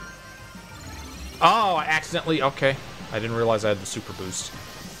 Oh, I accidentally... Okay. I didn't realize I had the super boost.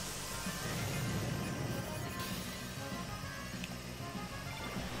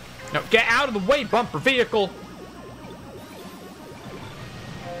 No, get out of the way, bumper vehicle!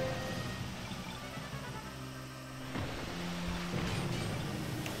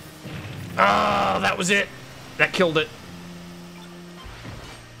 Oh, that was it. That killed it.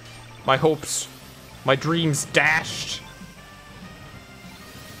 My hopes, my dreams dashed.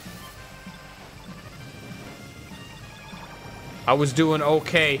 I was doing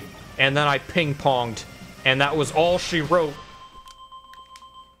okay, and then I ping-ponged, and that was all she wrote.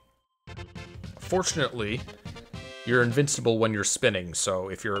 Fortunately, you're invincible when you're spinning, so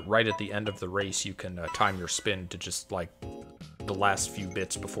if you're right at the end of the race, you can time your spin to just, like, the last few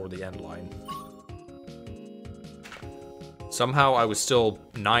bits before the end line. Somehow I was still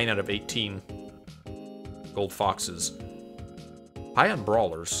 9 out of 18 gold foxes. High on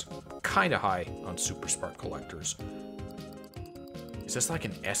brawlers, kinda high on super spark collectors. Is this like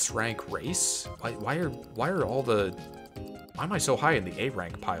an S rank race? Why am I so high in the A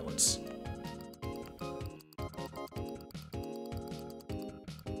rank pilots?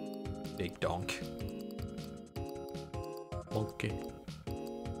 Big donk. Okay.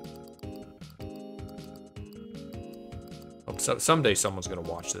 Oh, so someday someone's gonna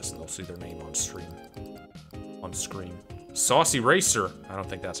watch this and they'll see their name on stream. On screen. Saucy Racer! I don't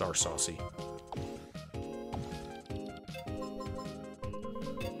think that's our Saucy.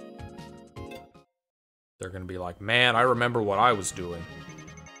 They're gonna be like, man, I remember what I was doing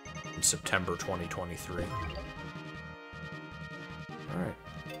in September 2023. Alright,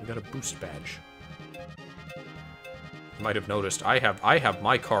 we got a boost badge. You might have noticed I have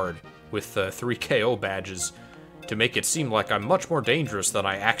my card with 3 KO badges to make it seem like I'm much more dangerous than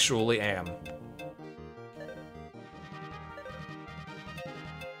I actually am.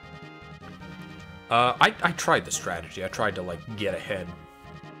 I tried the strategy. I tried to, like, get ahead.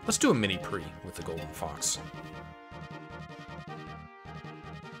 Let's do a mini pre with the Golden Fox.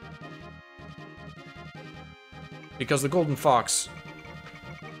 Because the Golden Fox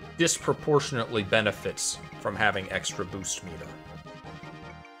disproportionately benefits from having extra boost meter.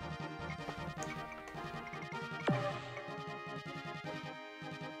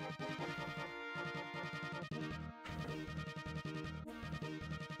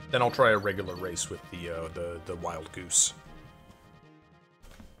 Then I'll try a regular race with the Wild Goose.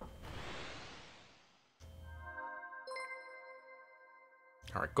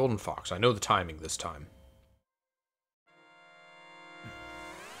 Alright, Golden Fox. I know the timing this time.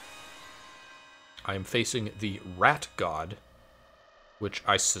 I am facing the Rat God, which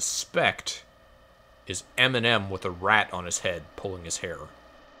I suspect is Eminem with a rat on his head pulling his hair.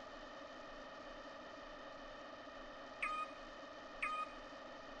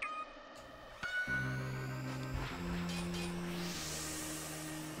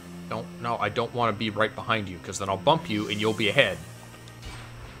 No, I don't want to be right behind you, because then I'll bump you and you'll be ahead.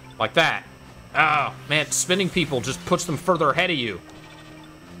 Like that. Oh, man, spinning people just puts them further ahead of you.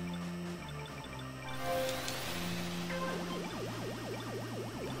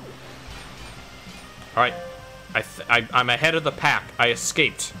 Alright. I'm ahead of the pack. I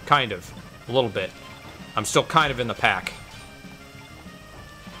escaped, kind of. A little bit. I'm still kind of in the pack.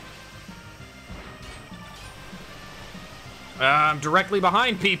 I'm directly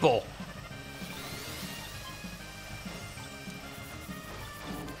behind people.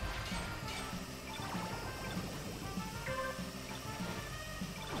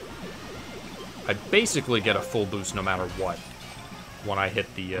 I basically get a full boost no matter what when I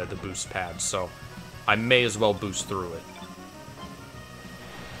hit the boost pad, so I may as well boost through it.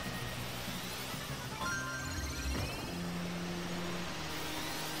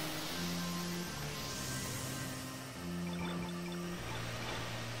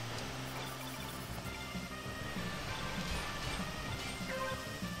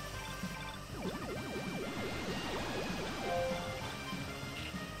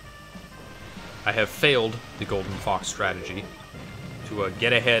 I have failed the Golden Fox strategy to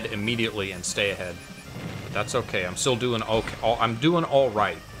get ahead immediately and stay ahead. But that's okay. I'm still doing okay. I'm doing all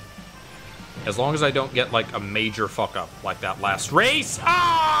right. As long as I don't get, like, a major fuck-up like that last race.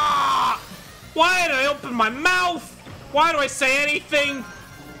 Ah! Why did I open my mouth? Why do I say anything?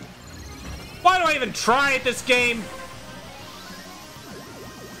 Why do I even try at this game?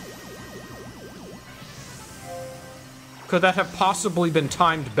 Could that have possibly been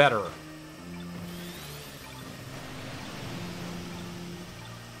timed better?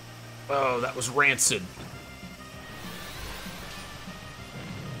 Oh, that was rancid.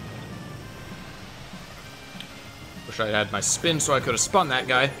 Wish I had my spin so I could have spun that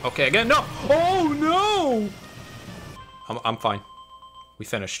guy. Okay, again, no! Oh, no! I'm fine. We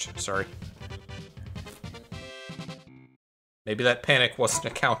finished, sorry. Maybe that panic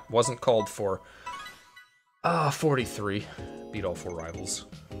wasn't called for. 43. Beat all 4 rivals.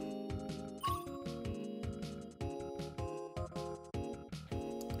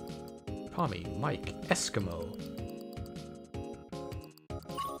 Tommy, Mike, Eskimo.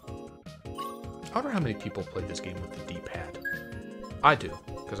 I wonder how many people play this game with the D-pad. I do,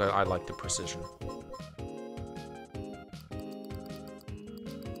 because I like the precision.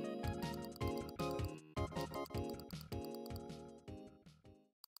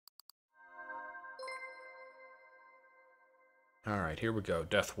 Alright, here we go.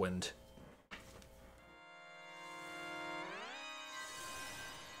 Deathwind.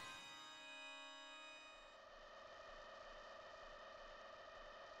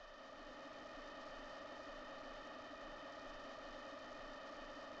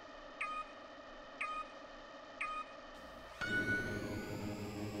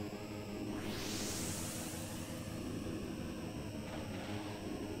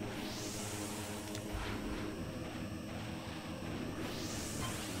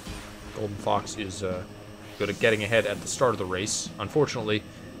 Golden Fox is good at getting ahead at the start of the race. Unfortunately,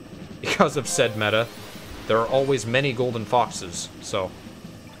 because of said meta, there are always many Golden Foxes, so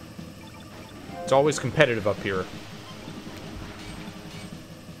it's always competitive up here.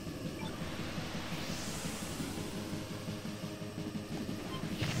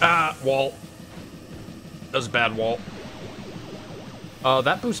 Ah, wall. That was a bad wall.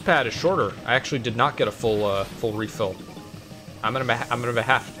 That boost pad is shorter. I actually did not get a full refill. I'm gonna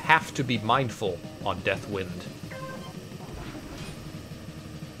have to be mindful on Deathwind.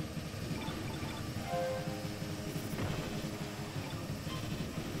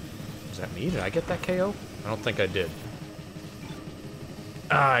 Does that mean? Did I get that KO? I don't think I did.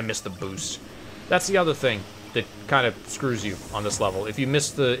 Ah, I missed the boost. That's the other thing that kind of screws you on this level. If you miss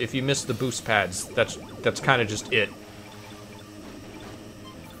the boost pads, that's kind of just it.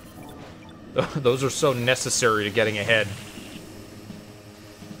 Those are so necessary to getting ahead.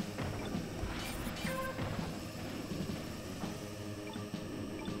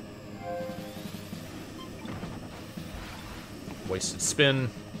 Wasted spin,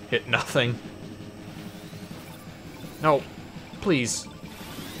 hit nothing. No, please.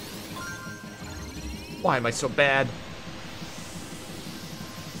 Why am I so bad?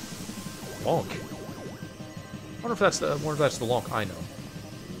 Lonk. I wonder if that's the Lonk I know.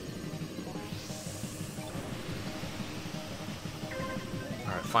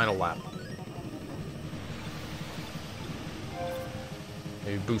 Alright, final lap.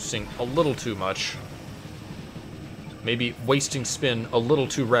 Maybe boosting a little too much. Maybe wasting spin a little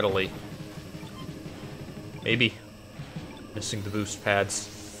too readily. Maybe missing the boost pads.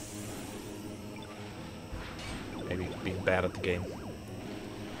 Maybe being bad at the game.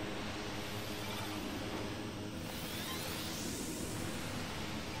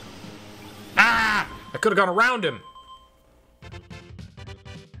 Ah! I could have gone around him!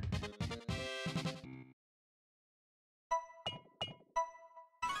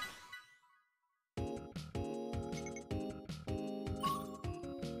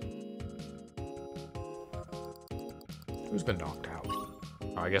 Who's been knocked out?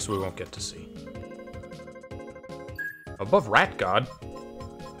 Oh, I guess we won't get to see. Above Rat God?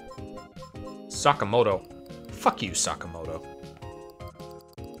 Sakamoto. Fuck you, Sakamoto.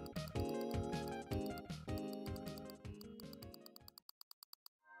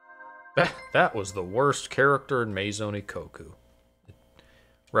 That was the worst character in Maizone Koku.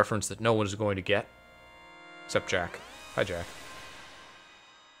 Reference that no one is going to get. Except Jack. Hi, Jack.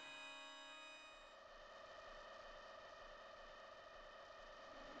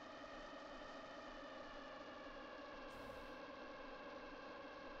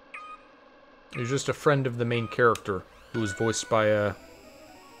 He was just a friend of the main character, who was voiced by,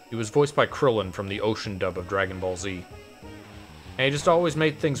 he was voiced by Krillin from the Ocean dub of Dragon Ball Z. And he just always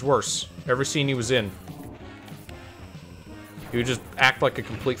made things worse. Every scene he was in. He would just act like a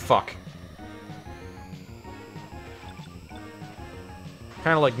complete fuck.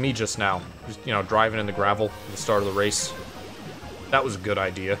 Kind of like me just now. Just, you know, driving in the gravel at the start of the race. That was a good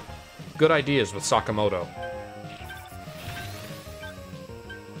idea. Good ideas with Sakamoto.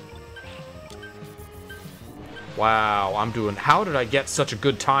 Wow, I'm doing... How did I get such a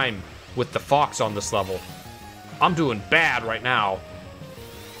good time with the fox on this level? I'm doing bad right now.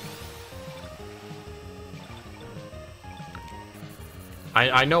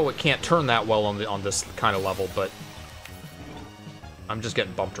 I know it can't turn that well on this kind of level, but I'm just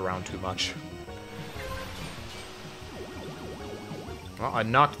getting bumped around too much. Well, I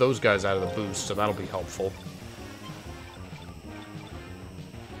knocked those guys out of the boost, so that'll be helpful.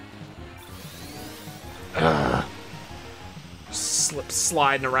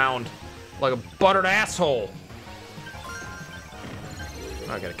 Sliding around like a buttered asshole.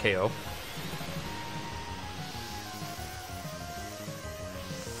 I got a KO.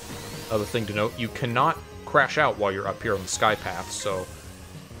 Other thing to note, you cannot crash out while you're up here on the sky path, so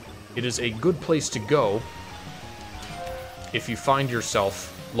it is a good place to go if you find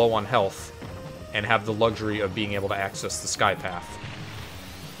yourself low on health and have the luxury of being able to access the sky path.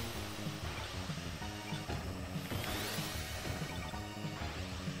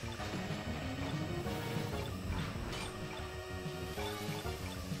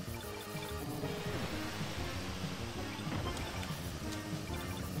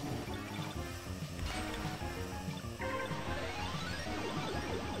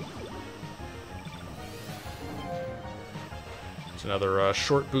 Another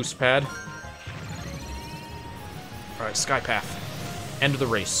short boost pad. Alright, sky path. End of the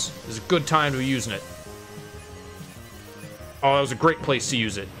race. This is a good time to be using it. Oh, that was a great place to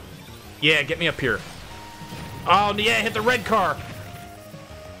use it. Yeah, get me up here. Oh, yeah, hit the red car.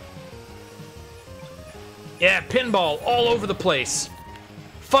 Yeah, pinball all over the place.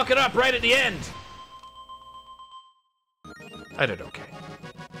 Fuck it up right at the end. I did okay.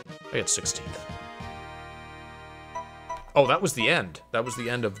 I got 16th. Oh, that was the end. That was the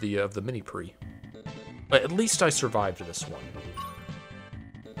end of the mini pre. But at least I survived this one.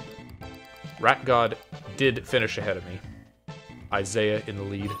 Rat God did finish ahead of me. Isaiah in the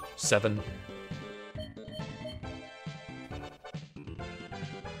lead, 7.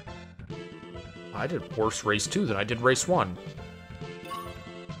 I did worse race 2 than I did race 1.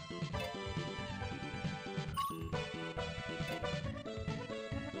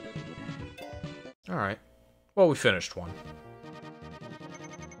 Alright. Well, we finished one.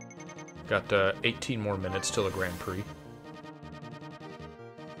 Got 18 more minutes till the Grand Prix.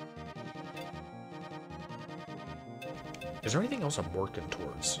 Is there anything else I'm working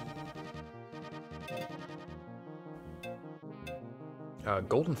towards?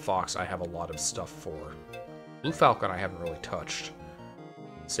 Golden Fox I have a lot of stuff for. Blue Falcon I haven't really touched.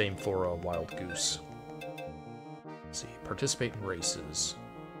 Same for Wild Goose. Let's see, participate in races.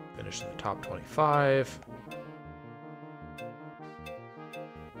 Finish in the top 25.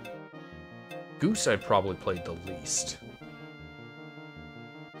 Goose I've probably played the least.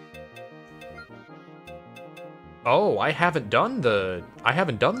 Oh, I haven't done the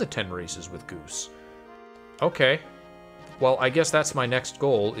 10 races with Goose. Okay. Well, I guess that's my next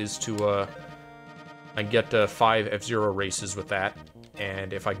goal, is to I get 5 F-Zero races with that,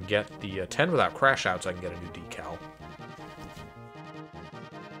 and if I can get the 10 without crash outs, I can get a new decal.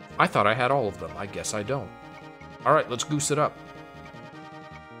 I thought I had all of them. I guess I don't. All right, let's goose it up.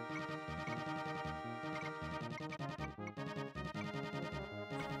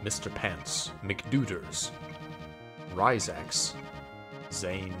 Mr. Pants, McDooders, Ryzax,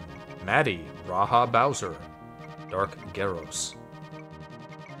 Zane, Maddie, Raha Bowser, Dark Gyros.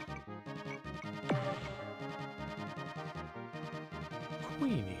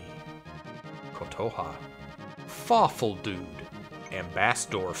 Queenie, Kotoha, Fawful Dude,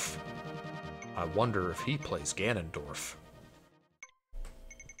 Ambasdorf. I wonder if he plays Ganondorf.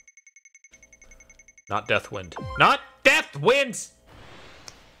 Not Deathwind. Not Deathwind!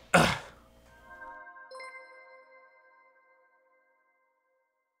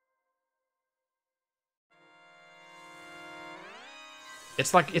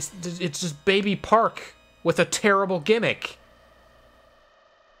 It's like, it's just Baby Park with a terrible gimmick.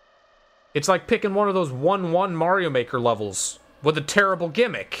 It's like picking one of those 1-1 Mario Maker levels with a terrible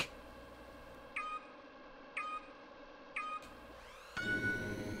gimmick.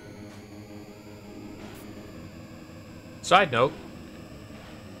 Side note,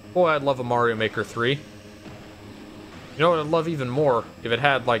 boy, I'd love a Mario Maker 3. You know what I'd love even more? If it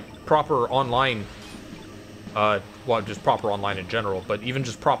had, like, proper online, well, just proper online in general, but even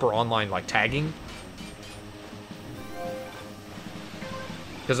just proper online, like, tagging.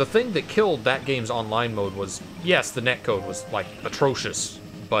 Because the thing that killed that game's online mode was, yes, the netcode was, like, atrocious,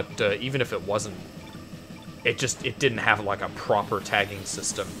 but even if it wasn't, it didn't have, like, a proper tagging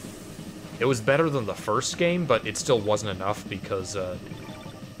system. It was better than the first game, but it still wasn't enough because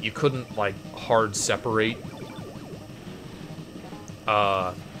you couldn't, like, hard separate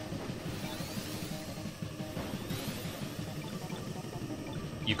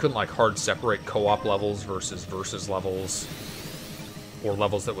You couldn't, like, hard separate co-op levels versus levels, or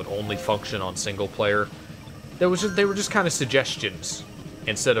levels that would only function on single player. They were just kind of suggestions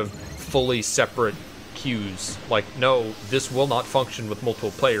instead of fully separate cues. Like, no, this will not function with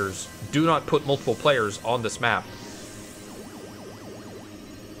multiple players. Do not put multiple players on this map.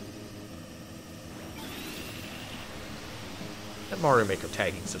 That Mario Maker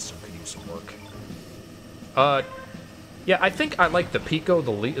tagging system could use some work. Yeah, I think I like the Pico,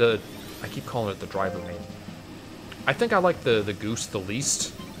 I keep calling it the driver name. I think I like the Goose the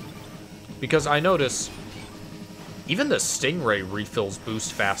least, because I notice even the Stingray refills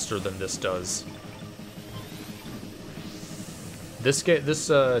boost faster than this does. This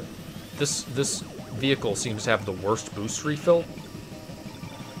vehicle seems to have the worst boost refill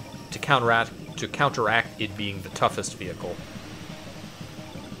to counteract it being the toughest vehicle.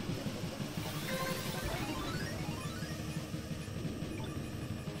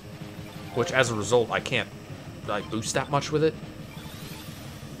 Which, as a result, I can't boost that much with it.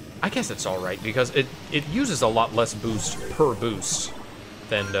 I guess it's alright, because it uses a lot less boost per boost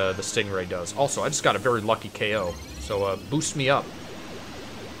than the Stingray does. Also, I just got a very lucky KO, so boost me up.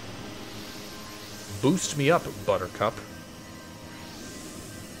 Boost me up, Buttercup.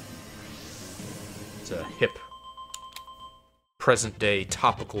 It's a hip, present-day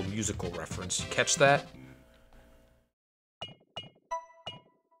topical musical reference. You catch that?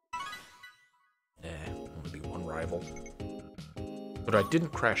 But I didn't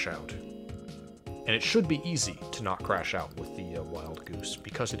crash out. And it should be easy to not crash out with the Wild Goose,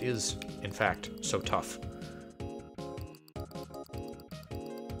 because it is, in fact, so tough.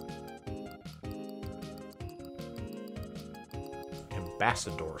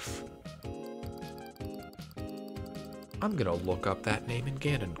 Ambassadorf. I'm gonna look up that name in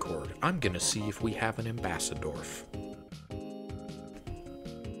Ganoncord. I'm gonna see if we have an Ambassadorf.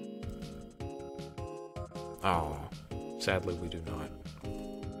 Oh, sadly we do not.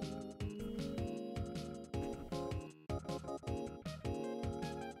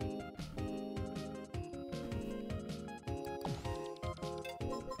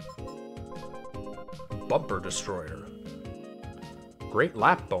 Bumper Destroyer. Great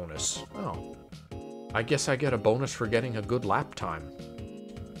lap bonus. Oh. I guess I get a bonus for getting a good lap time.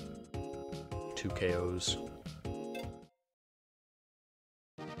 2 KOs.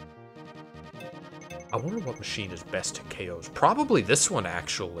 I wonder what machine is best at KOs. Probably this one,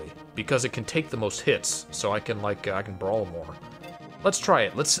 actually, because it can take the most hits, so I can, like, I can brawl more. Let's try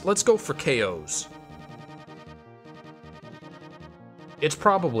it. Let's go for KOs. It's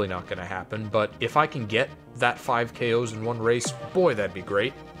probably not going to happen, but if I can get that 5 KOs in one race, boy, that'd be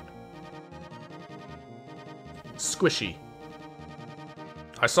great. Squishy.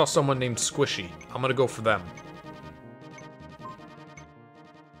 I saw someone named Squishy. I'm gonna go for them.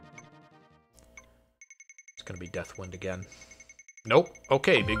 It's gonna be Deathwind again. Nope.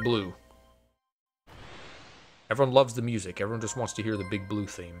 Okay, Big Blue. Everyone loves the music. Everyone just wants to hear the Big Blue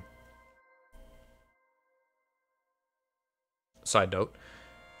theme. Side note,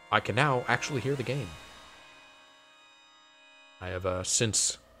 I can now actually hear the game. I have,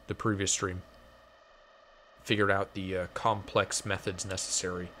 since the previous stream, figured out the complex methods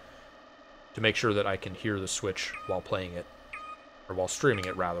necessary to make sure that I can hear the Switch while playing it. Or while streaming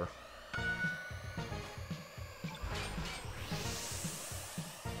it, rather.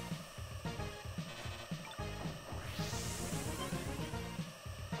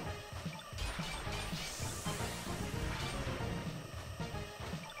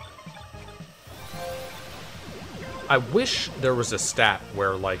 I wish there was a stat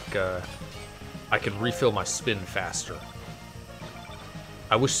where, like, I could refill my spin faster.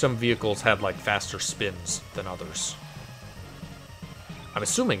 I wish some vehicles had, like, faster spins than others. I'm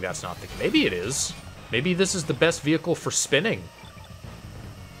assuming that's not the case. Maybe it is. Maybe this is the best vehicle for spinning.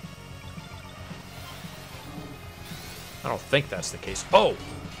 I don't think that's the case. Oh!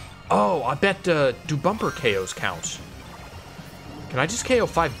 Oh, I bet, do bumper KOs count? Can I just KO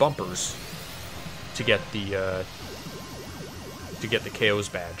 5 bumpers to get the KOs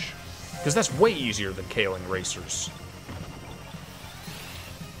badge? Because that's way easier than KOing racers.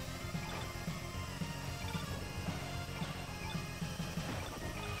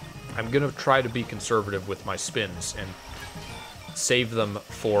 I'm gonna try to be conservative with my spins and save them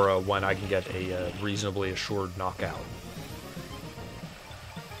for when I can get a reasonably assured knockout.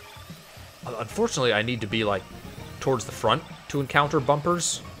 Unfortunately, I need to be, like, towards the front to encounter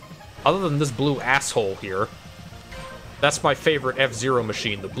bumpers. Other than this blue asshole here. That's my favorite F-Zero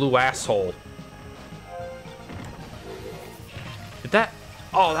machine, the blue asshole.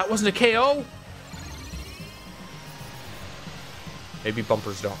 Oh, that wasn't a KO? Maybe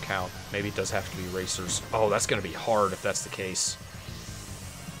bumpers don't count. Maybe it does have to be racers. Oh, that's going to be hard if that's the case.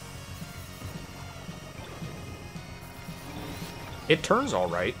 It turns all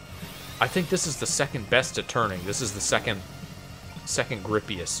right. I think this is the second best at turning. This is the second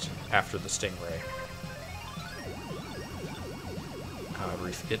grippiest after the Stingray.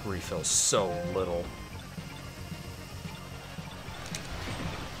 It refills so little.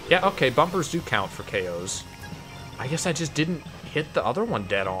 Yeah, okay, bumpers do count for KOs. I guess I just didn't hit the other one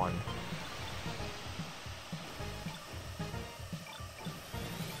dead on.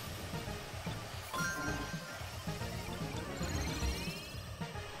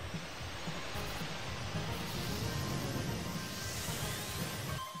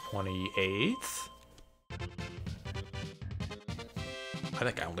 '28th. I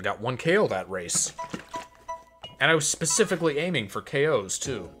think I only got one KO that race. And I was specifically aiming for KOs,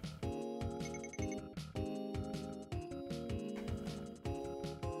 too.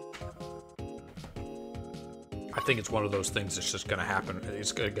 I think it's one of those things that's just gonna happen.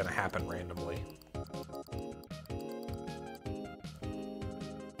 It's gonna happen randomly.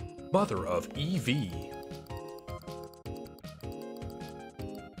 Mother of EV.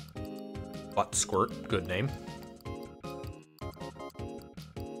 Butt Squirt, good name.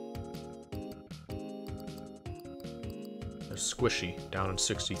 There's Squishy, down in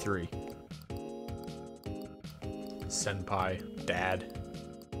 63. Senpai, Dad.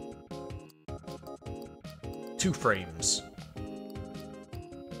 2 frames.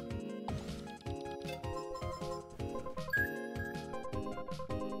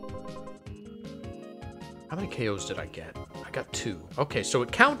 How many KOs did I get? I got 2. Okay, so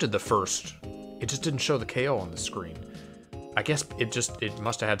it counted the first. It just didn't show the KO on the screen. I guess it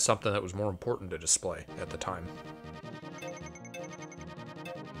must have had something that was more important to display at the time.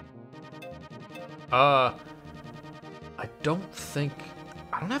 I don't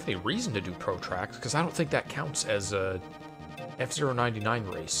have any reason to do Pro Tracks, because I don't think that counts as a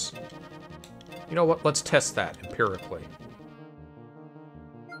F-099 race. You know what? Let's test that empirically.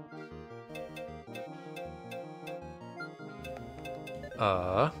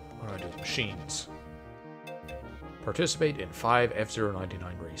 What do I do? Machines. Participate in 5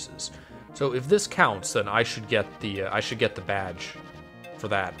 F-099 races. So if this counts, then I should get the badge for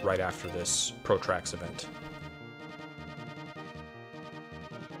that right after this Pro Tracks event.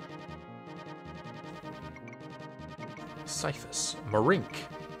 Cyphus, Marink,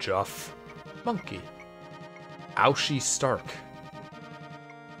 Juff, Monkey, Aushi Stark,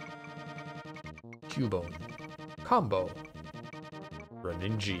 Cubone, Combo,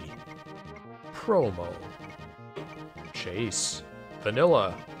 Greninja, Promo, Chase,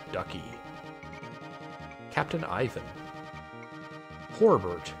 Vanilla, Ducky, Captain Ivan,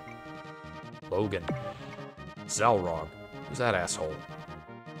 Horbert, Logan, Xelrog, who's that asshole?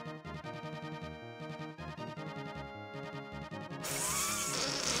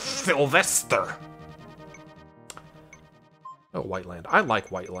 Sylvester. Oh, Whiteland. I like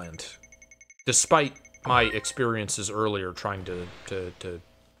Whiteland. Despite my experiences earlier trying to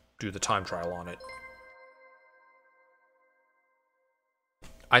do the time trial on it.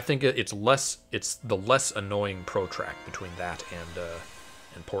 I think it's the less annoying Pro Track between that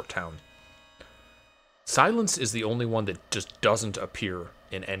and Port Town. Silence is the only one that just doesn't appear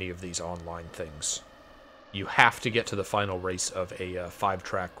in any of these online things. You have to get to the final race of a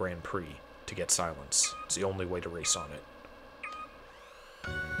 5-track Grand Prix to get Silence. It's the only way to race on it.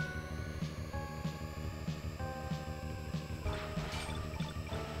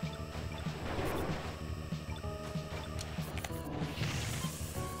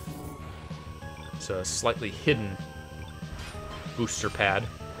 It's a slightly hidden booster pad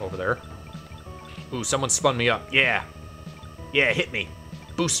over there. Ooh, someone spun me up. Yeah. Yeah, hit me.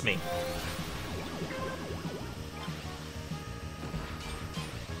 Boost me.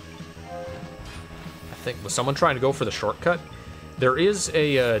 Was someone trying to go for the shortcut? There's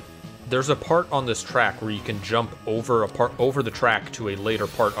a part on this track where you can jump over the track to a later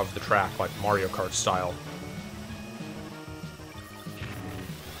part of the track, like Mario Kart style.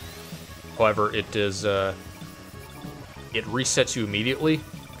 However, it resets you immediately,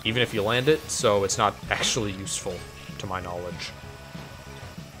 even if you land it, so it's not actually useful, to my knowledge.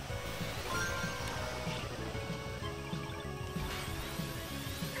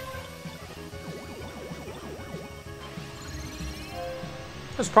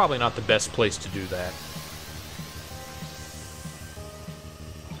 That's probably not the best place to do that.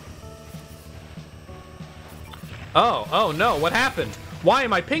 Oh no, what happened? Why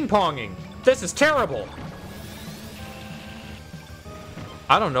am I ping-ponging? This is terrible!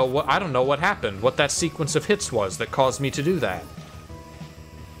 I don't know what happened, what that sequence of hits was that caused me to do that.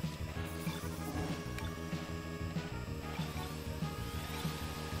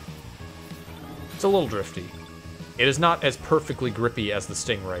 It's a little drifty. It is not as perfectly grippy as the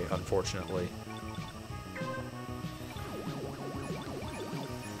Stingray, unfortunately.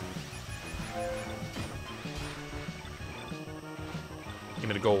 Give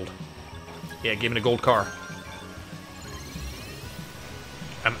me the gold. Yeah, give me the gold car.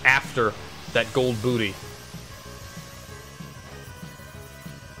 I'm after that gold booty.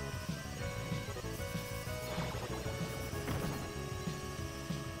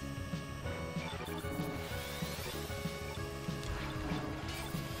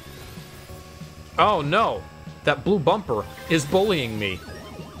 Oh no! That blue bumper is bullying me.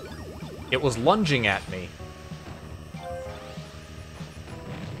 It was lunging at me.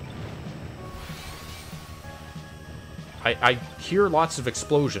 I hear lots of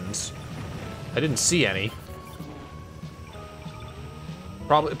explosions. I didn't see any.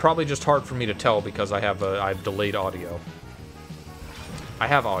 Probably just hard for me to tell because I have delayed audio. I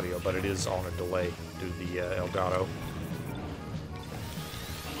have audio, but it is on a delay due to the Elgato.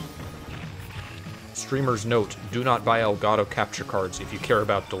 Streamer's note: do not buy Elgato capture cards if you care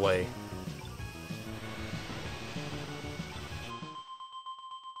about delay.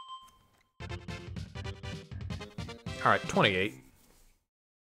 Alright, 28.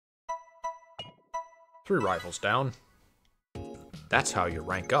 3 rivals down. That's how you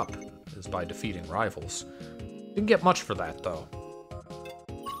rank up, is by defeating rivals. Didn't get much for that, though.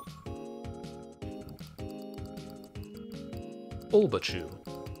 Bulbachew.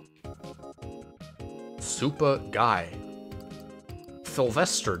 Super Guy.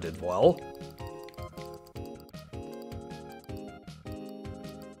 Sylvester did well.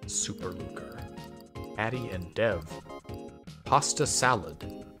 Super Luker. Addy and Dev. Pasta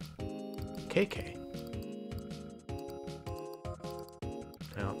Salad. KK.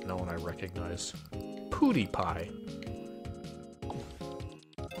 Oh, no one I recognize. Pootie Pie.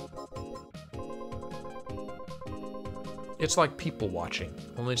 It's like people watching,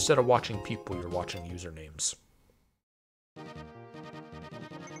 only instead of watching people, you're watching usernames.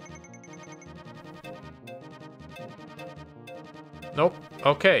 Nope.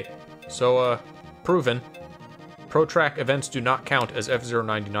 Okay. So, proven. Pro Track events do not count as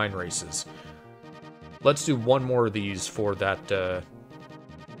F099 races. Let's do one more of these for that,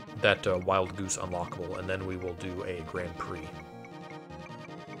 Wild Goose unlockable, and then we will do a Grand Prix.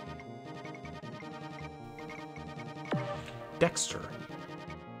 Dexter.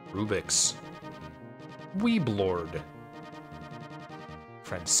 Rubik's. Weeblord.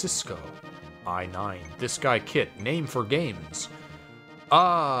 Francisco. I9. This guy Kit. Name for games.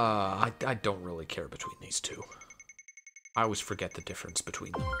 I don't really care between these two. I always forget the difference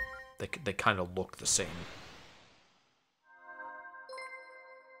between them. They kind of look the same.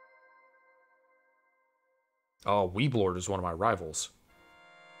 Oh, Weeblord is one of my rivals.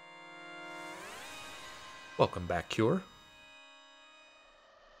 Welcome back, Cure.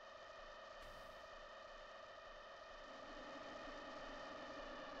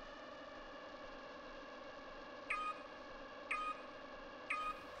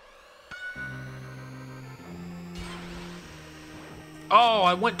 Oh,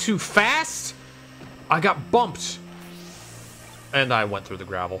 I went too fast? I got bumped. And I went through the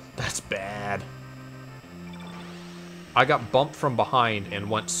gravel. That's bad. I got bumped from behind and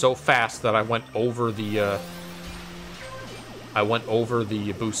went so fast that I went over the,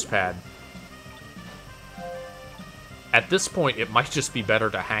 boost pad. At this point, it might just be better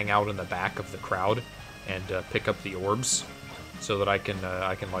to hang out in the back of the crowd and pick up the orbs so that I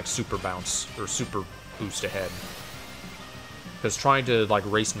can like super bounce or super boost ahead. Because trying to like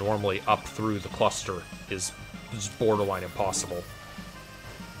race normally up through the cluster is just borderline impossible.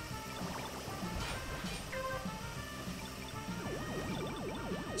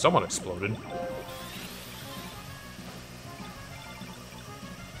 Someone exploded.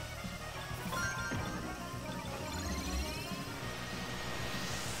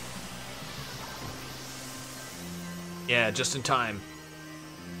 Yeah, just in time.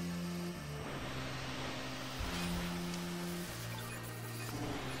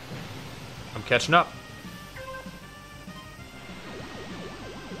 I'm catching up.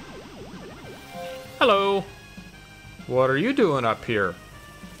 Hello. What are you doing up here?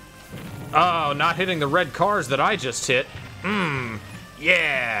 Oh, not hitting the red cars that I just hit.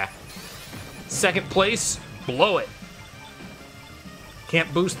 Yeah. Second place, blow it.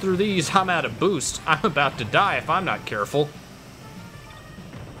 Can't boost through these, I'm out of boost. I'm about to die if I'm not careful.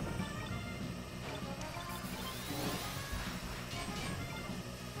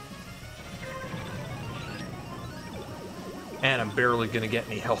 I'm barely gonna get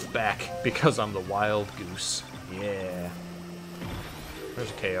any health back because I'm the wild goose. Yeah. There's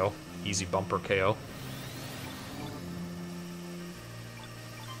a KO. Easy bumper KO.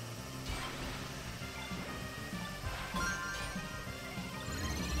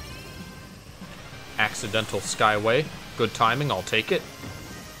 Accidental Skyway. Good timing, I'll take it.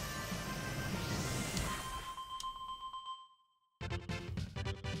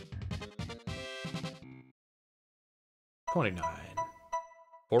 $29.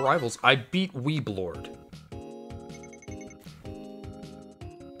 4 rivals. I beat Weeblord.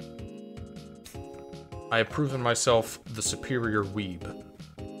 I have proven myself the superior weeb.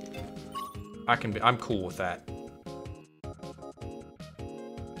 I'm cool with that.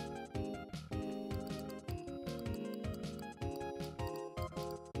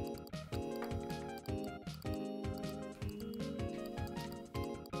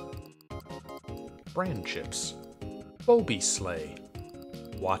 Brand chips. Bobby Slay.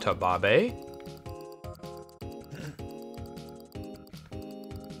 Watababe.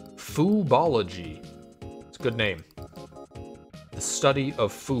 Foobology. It's a good name. The study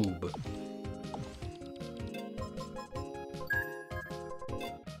of foob.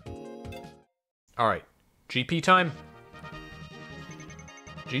 Alright. GP time.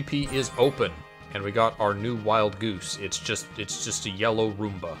 GP is open. And we got our new wild goose. It's just a yellow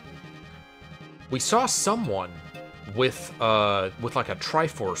Roomba. We saw someone with like a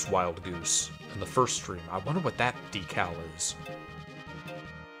Triforce wild goose in the first stream. I wonder what that decal is.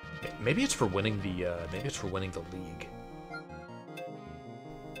 Maybe it's for winning the league.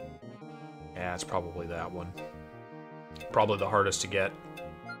 Yeah, it's probably that one. Probably the hardest to get.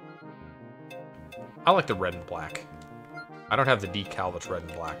 I like the red and black. I don't have the decal that's red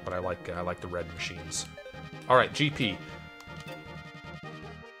and black, but I like the red machines. All right, GP.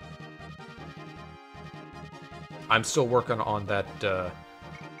 I'm still working on that.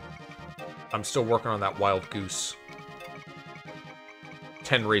 I'm still working on that wild goose.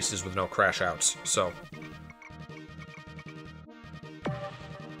 10 races with no crash outs. So.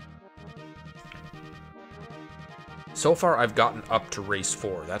 So far, I've gotten up to race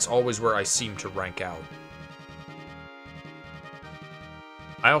 4. That's always where I seem to rank out.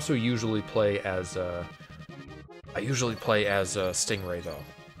 I also usually play as. Stingray though.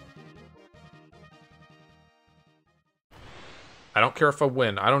 I don't care if I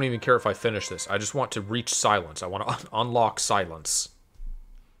win. I don't even care if I finish this. I just want to reach silence. I want to unlock silence.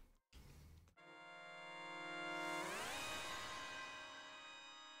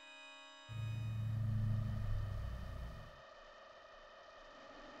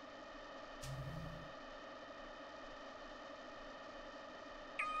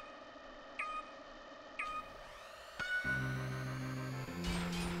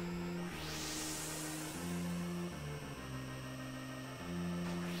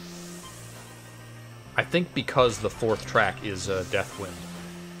 I think because the 4th track is Deathwind,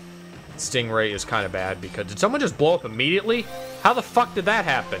 Stingray is kind of bad because... Did someone just blow up immediately? How the fuck did that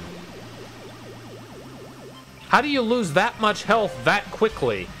happen? How do you lose that much health that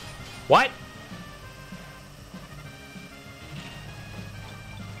quickly? What?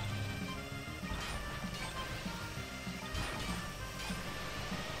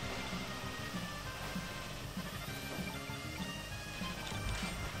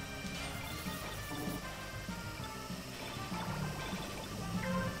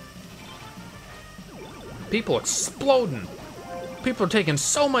 People exploding. People are taking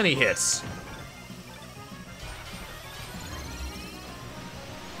so many hits.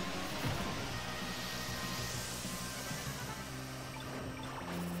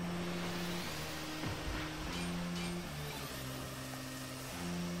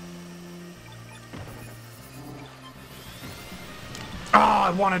 Oh,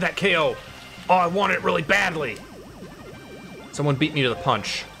 I wanted that KO. Oh, I wanted it really badly. Someone beat me to the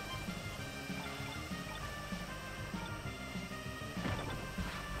punch.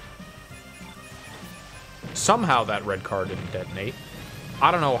 Somehow that red card didn't detonate. I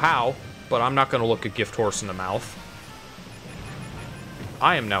don't know how, but I'm not going to look a gift horse in the mouth.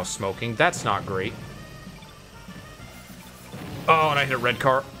 I am now smoking. That's not great. Oh, and I hit a red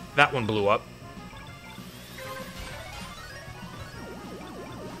card. That one blew up.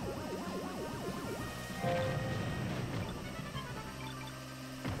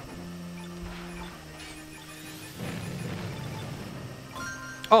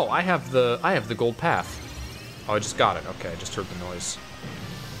 Oh, I have the gold path. Oh, I just got it. Okay, I just heard the noise.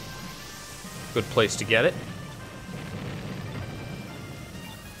 Good place to get it.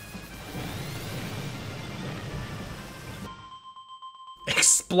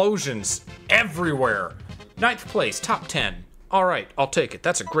 Explosions everywhere. 9th place, top 10. Alright, I'll take it.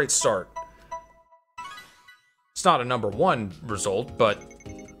 That's a great start. It's not a #1 result, but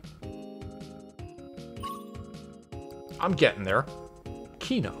I'm getting there.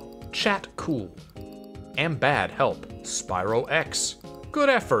 Kino, chat cool. Am bad, help. Spyro X, good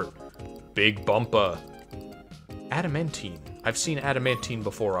effort. Big Bumpa. Adamantine. I've seen Adamantine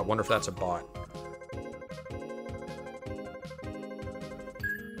before. I wonder if that's a bot.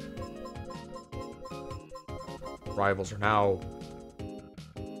 Rivals are now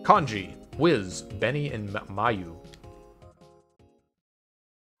Kanji, Wiz, Benny, and Mayu.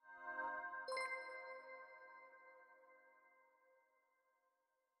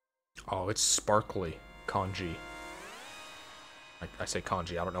 Oh, it's sparkly kanji. I say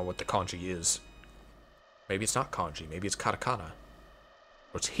kanji, I don't know what the kanji is. Maybe it's not kanji, maybe it's katakana.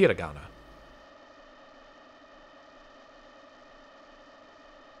 Or it's hiragana.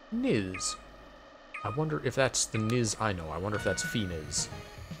 Niz. I wonder if that's the Niz I know. I wonder if that's Feniz.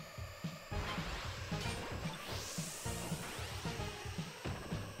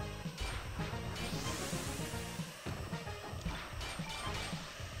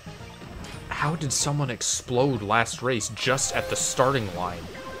 How did someone explode last race just at the starting line?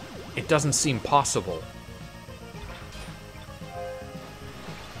 It doesn't seem possible.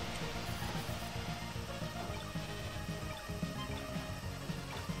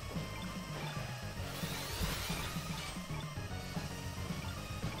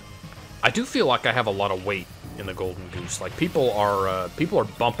 I do feel like I have a lot of weight in the Golden Goose. Like, people are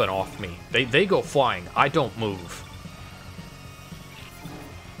bumping off me. They go flying. I don't move.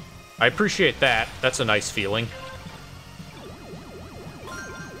 I appreciate that. That's a nice feeling.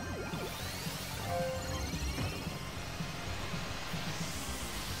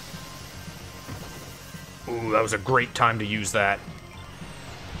 Ooh, that was a great time to use that.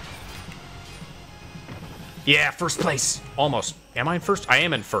 Yeah, first place. Almost. Am I in first? I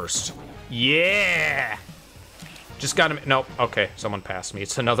am in first. Yeah! Just got him. Nope. Okay, someone passed me.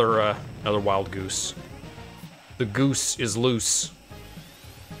 It's another wild goose. The goose is loose.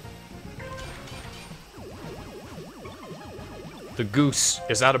 The goose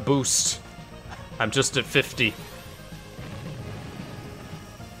is out of boost. I'm just at 50.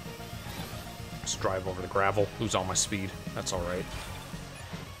 Let's drive over the gravel. Lose all my speed. That's alright.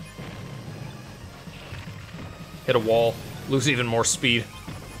 Hit a wall. Lose even more speed.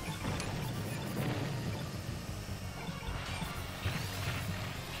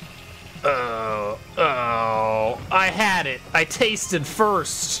 Oh, I had it. I tasted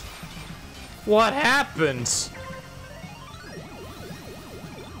first. What happened?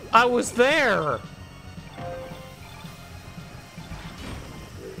 I was there.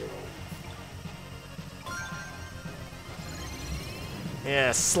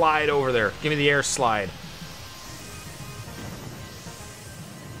 Yeah, slide over there. Give me the air slide.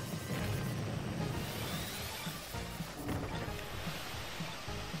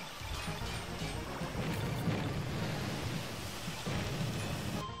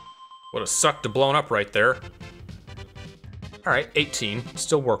 Would have sucked to blown up right there. Alright, 18.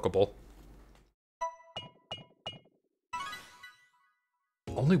 Still workable.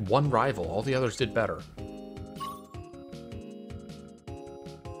 Only one rival. All the others did better.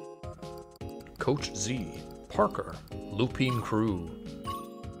 Coach Z. Parker. Lupine Crew.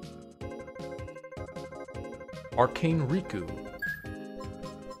 Arcane Riku.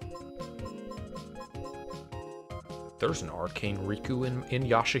 There's an Arcane Riku in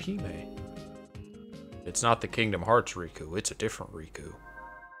Yashahime. It's not the Kingdom Hearts Riku, it's a different Riku.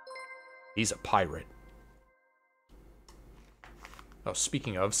 He's a pirate. Oh,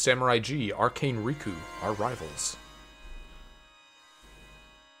 speaking of, Samurai G, Arcane Riku, our rivals.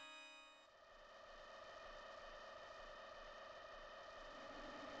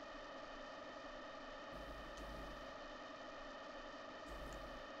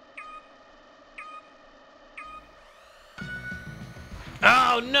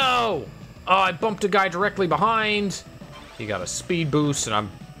 Oh, no! Oh, I bumped a guy directly behind. He got a speed boost, and I'm...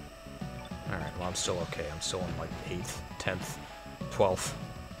 Alright, well, I'm still okay. I'm still in, like, 8th, 10th, 12th,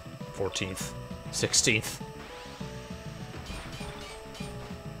 14th, 16th,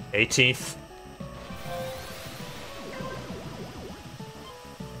 18th.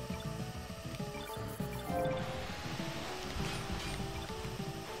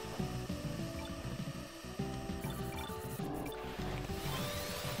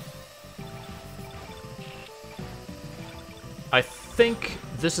 I think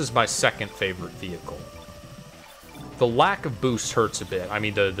this is my second favorite vehicle. The lack of boost hurts a bit. I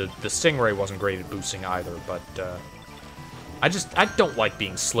mean, the Stingray wasn't great at boosting either, but I don't like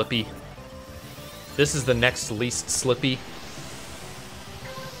being slippy. This is the next least slippy.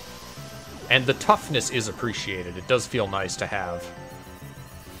 And the toughness is appreciated. It does feel nice to have.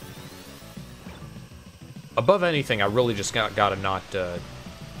 Above anything, I really just gotta not, I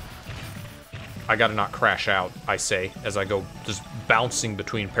gotta not crash out, I say, as I go just bouncing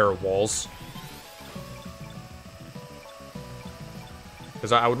between pair of walls.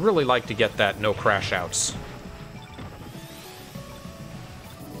 Because I would really like to get that no crash outs.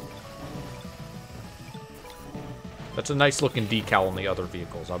 That's a nice looking decal on the other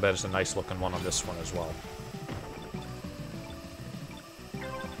vehicles. I bet it's a nice looking one on this one as well.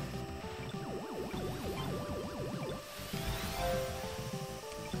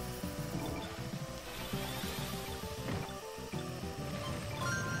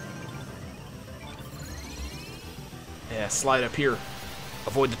 Yeah, slide up here.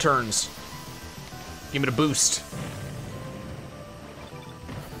 Avoid the turns. Give it a boost.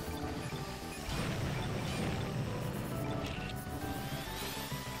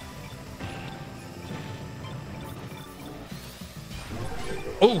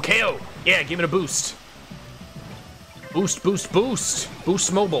 Oh, KO! Yeah, give it a boost. Boost, boost, boost!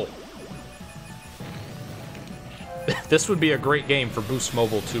 Boost Mobile. This would be a great game for Boost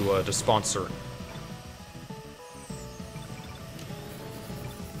Mobile to sponsor.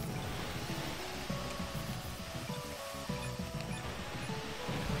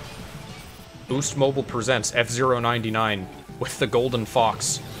 Boost Mobile presents F-099 with the Golden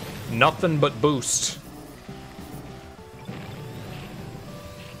Fox. Nothing but boost.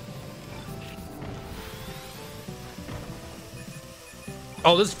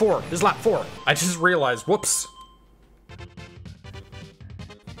 Oh, this is 4. This is lap 4. I just realized. Whoops.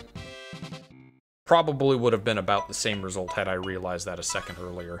 Probably would have been about the same result had I realized that a second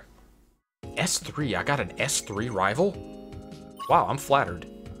earlier. S3. I got an S3 rival? Wow, I'm flattered.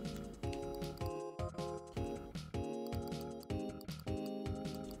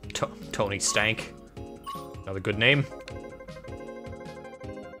 Tony Stank. Another good name.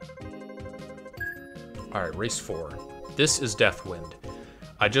 Alright, race 4. This is Deathwind.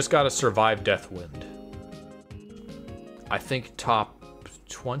 I just gotta survive Deathwind. I think top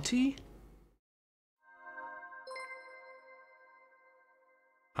 20?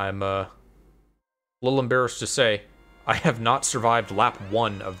 I'm a little embarrassed to say, I have not survived lap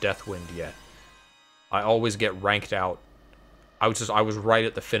 1 of Deathwind yet. I always get ranked out. I was right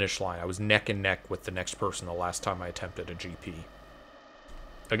at the finish line. I was neck and neck with the next person the last time I attempted a GP.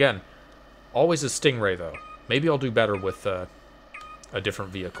 Again, always a Stingray though. Maybe I'll do better with a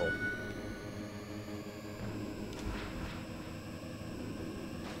different vehicle.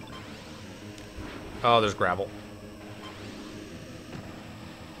 Oh, there's gravel.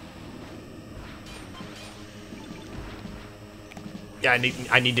 Yeah, I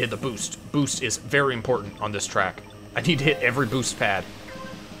need to hit the boost. Boost is very important on this track. I need to hit every boost pad.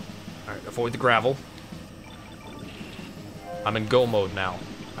 Alright, avoid the gravel. I'm in go mode now.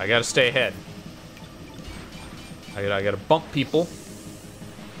 I gotta stay ahead. I gotta bump people.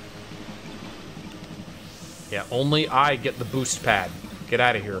 Yeah, only I get the boost pad. Get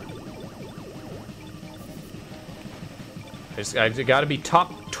out of here. I gotta be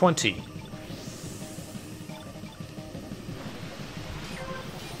top 20.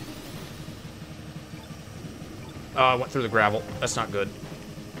 Oh, I went through the gravel. That's not good.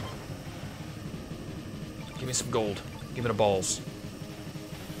 Give me some gold. Give me the balls.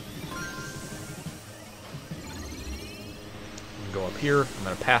 I'm gonna go up here. I'm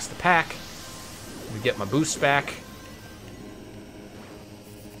gonna pass the pack. I'm gonna get my boost back.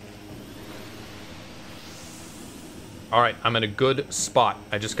 Alright, I'm in a good spot.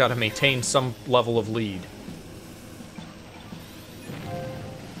 I just gotta maintain some level of lead.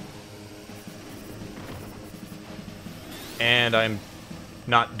 And I'm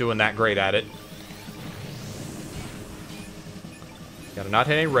not doing that great at it. Gotta not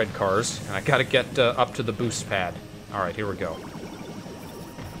hit any red cars, and I gotta get up to the boost pad. Alright, here we go.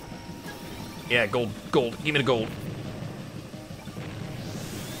 Yeah, gold, gold, give me the gold.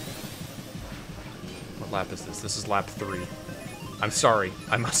 What lap is this? This is lap 3. I'm sorry,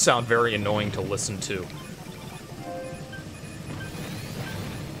 I must sound very annoying to listen to.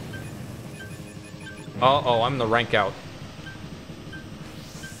 Uh-oh, I'm the rank out.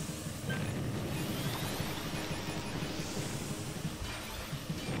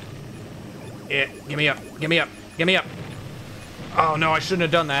 Yeah, give me up, give me up, give me up. Oh no, I shouldn't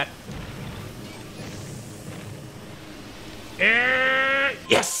have done that.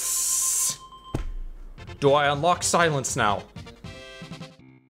 Yes! Do I unlock silence now?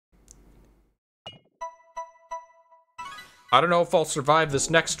 I don't know if I'll survive this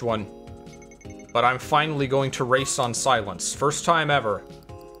next one, but I'm finally going to race on silence. First time ever.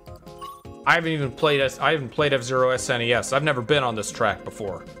 I haven't played F-Zero SNES. I've never been on this track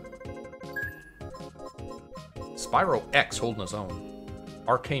before. Spyro X holding his own.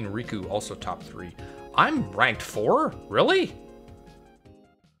 Arcane Riku also top 3. I'm ranked 4? Really?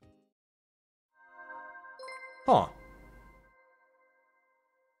 Huh.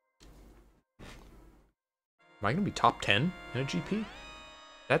 Am I gonna be top 10 in a GP?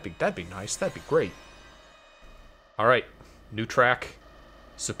 That'd be nice. That'd be great. Alright, new track.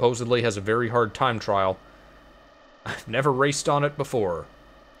 Supposedly has a very hard time trial. I've never raced on it before.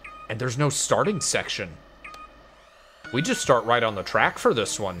 And there's no starting section. We just start right on the track for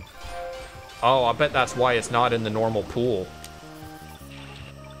this one. Oh, I bet that's why it's not in the normal pool.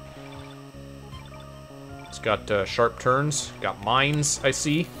 It's got sharp turns, got mines, I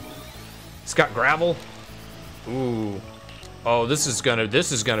see. It's got gravel. Ooh. Oh, this is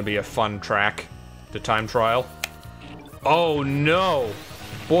gonna be a fun track to time trial. Oh no!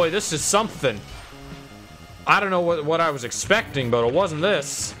 Boy, this is something. I don't know what I was expecting, but it wasn't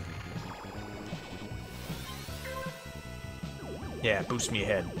this. Yeah, boost me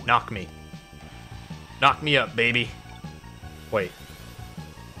ahead. Knock me. Knock me up, baby. Wait.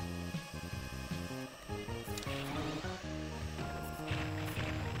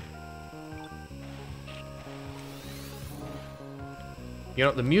 You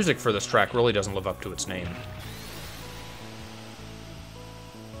know, the music for this track really doesn't live up to its name.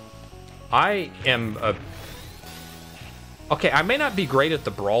 I am a... Okay, I may not be great at the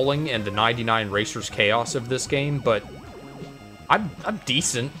brawling and the 99 Racers chaos of this game, but I'm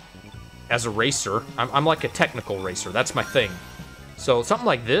decent as a racer. I'm like a technical racer. That's my thing. So something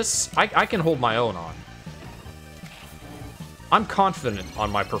like this, I can hold my own on. I'm confident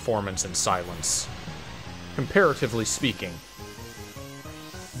on my performance in Silence, comparatively speaking.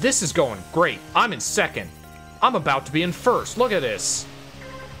 This is going great. I'm in second. I'm about to be in first. Look at this.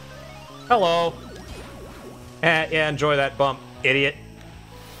 Hello. Yeah, enjoy that bump, idiot.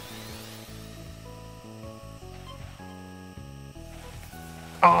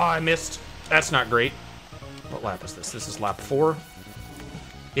 Oh, I missed. That's not great. What lap is this? This is lap 4.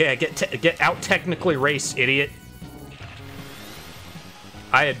 Yeah, get out technically race, idiot.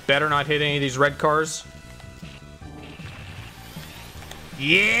 I had better not hit any of these red cars.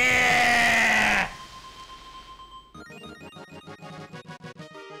 Yeah!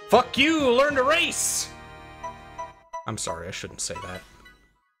 Fuck you, learn to race! I'm sorry, I shouldn't say that.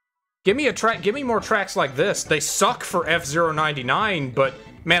 Give me more tracks like this. They suck for F-Zero 99, but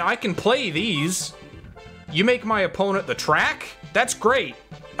man, I can play these. You make my opponent the track? That's great.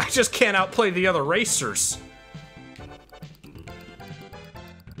 I just can't outplay the other racers.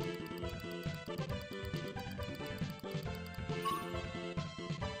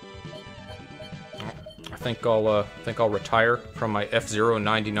 I think I'll retire from my F-Zero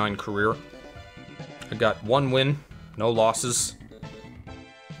 99 career. I got 1 win, no losses.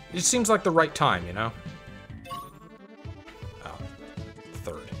 It seems like the right time, you know? Oh,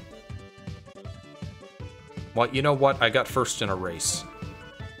 3rd. Well, you know what? I got 1st in a race.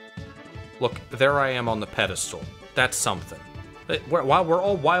 Look, there I am on the pedestal. That's something. Wow, we're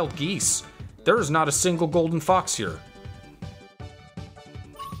all wild geese. There is not a single golden fox here.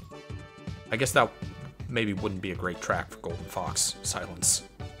 I guess that maybe wouldn't be a great track for Golden Fox Silence.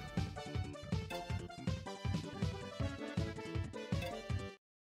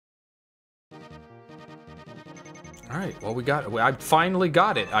 Alright, well I finally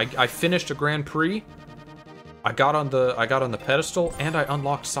got it. I finished a Grand Prix. I got on the pedestal and I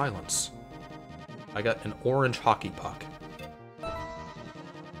unlocked Silence. I got an orange hockey puck.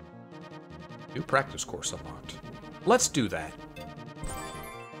 New practice course unlocked. Let's do that.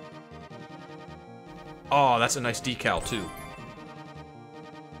 Oh, that's a nice decal, too.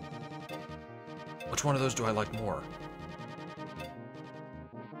 Which one of those do I like more?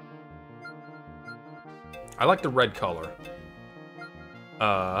 I like the red color.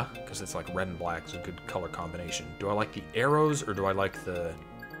 Because it's like red and black. It's a good color combination. Do I like the arrows, or do I like the...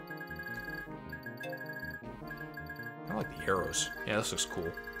 I like the arrows. Yeah, this looks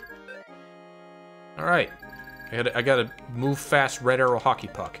cool. Alright. I gotta move fast red arrow hockey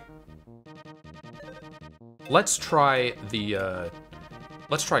puck. Let's try the,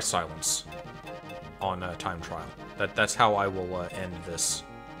 let's try Silence on time trial. That's how I will end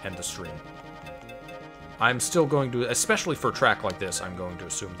the stream. I'm still going to, especially for a track like this, I'm going to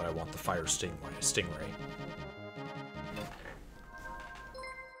assume that I want the Fire Stingray.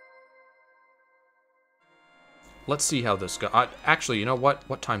 Let's see how this goes. Actually, you know what?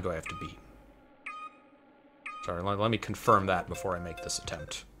 What time do I have to beat? Sorry, let me confirm that before I make this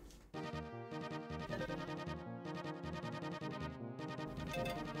attempt.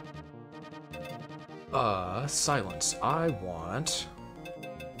 Silence. I want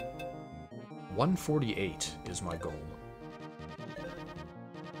 148 is my goal.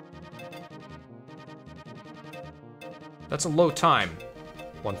 That's a low time.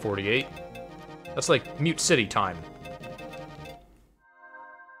 148. That's like Mute City time.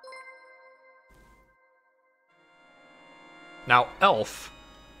 Now, Elf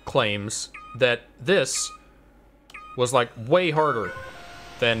claims that this was like way harder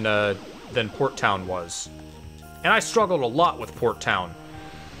than Port Town was. And I struggled a lot with Port Town.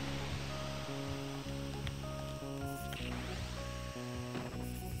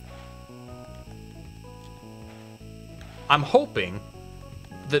 I'm hoping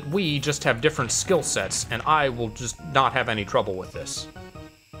that we just have different skill sets and I will just not have any trouble with this.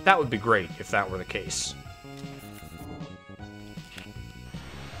 That would be great if that were the case.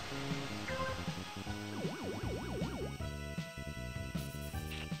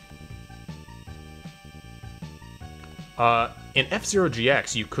 In F-Zero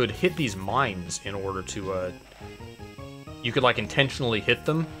GX, you could hit these mines in order to, you could, like, intentionally hit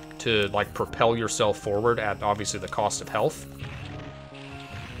them to, like, propel yourself forward at, obviously, the cost of health.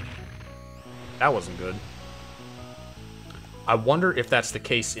 That wasn't good. I wonder if that's the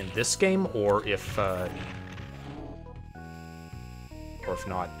case in this game, or if not.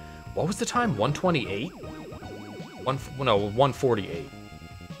 What was the time? 128? No, 148.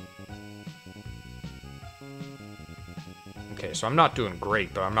 Okay, so I'm not doing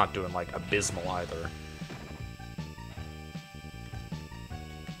great, but I'm not doing, like, abysmal either.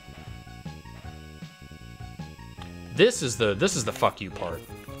 This is the fuck you part.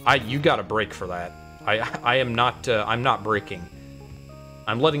 You got a break for that. I am not I'm not braking.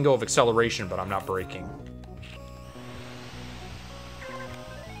 I'm letting go of acceleration, but I'm not braking.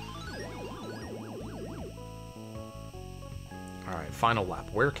 All right, final lap.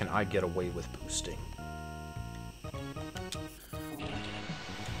 Where can I get away with boosting?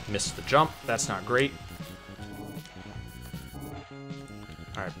 Missed the jump. That's not great.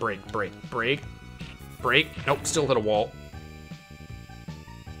 All right, brake, brake, brake, brake. Nope, still hit a wall.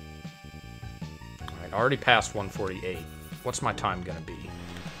 All right, already passed 148. What's my time gonna be?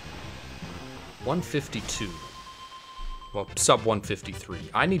 152. Well, sub 153.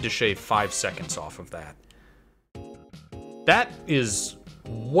 I need to shave 5 seconds off of that. That is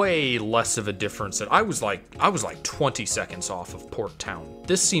way less of a difference. That I was like 20 seconds off of Port Town.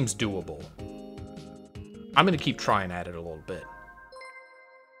 This seems doable. I'm gonna keep trying at it a little bit.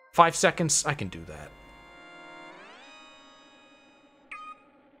 5 seconds, I can do that.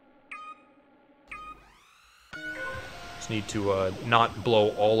 Just need to not blow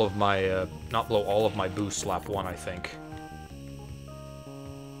all of my boosts lap 1, I think.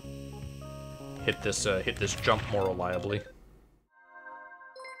 Hit this jump more reliably.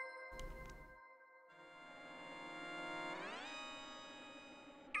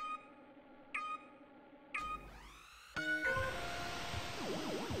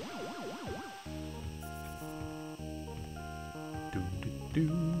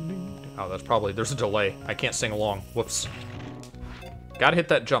 Oh, that's probably... There's a delay. I can't sing along. Whoops. Gotta hit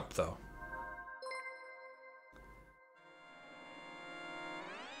that jump, though.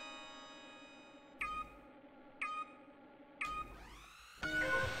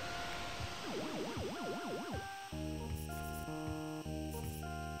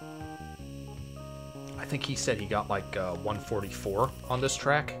 I think he said he got, like, 144 on this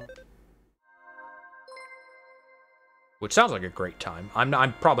track. Which sounds like a great time.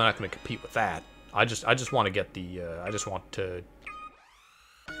 I'm probably not going to compete with that. I just want to get the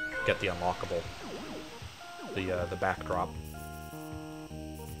unlockable, the backdrop.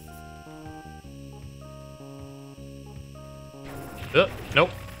 Nope.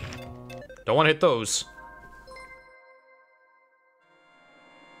 Don't want to hit those.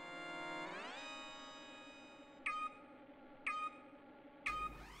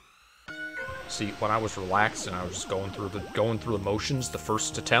 See, when I was relaxed and I was just going through the motions, the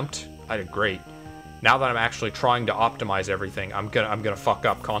first attempt, I did great. Now that I'm actually trying to optimize everything, I'm gonna fuck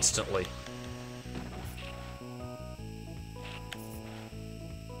up constantly.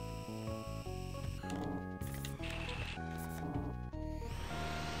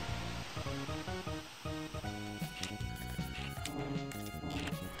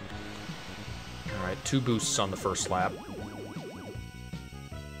 All right, 2 boosts on the first lap.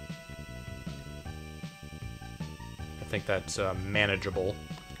 I think that's manageable.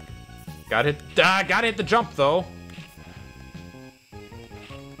 Gotta hit the jump though.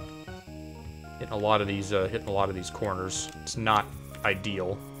 Hitting a lot of these corners. It's not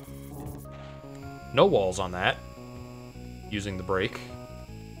ideal. No walls on that. Using the brake.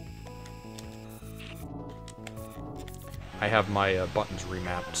 I have my buttons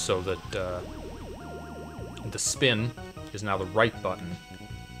remapped so that the spin is now the right button.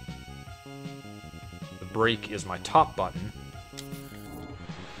 The brake is my top button.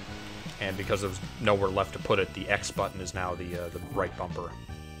 And because there's nowhere left to put it, the X button is now the right bumper.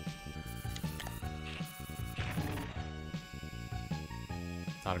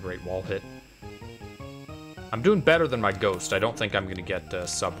 Not a great wall hit. I'm doing better than my Ghost. I don't think I'm going to get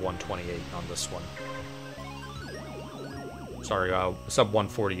sub 128 on this one. Sorry, sub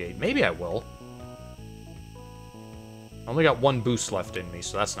 148. Maybe I will. I only got one boost left in me,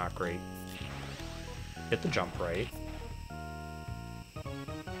 so that's not great. Hit the jump right.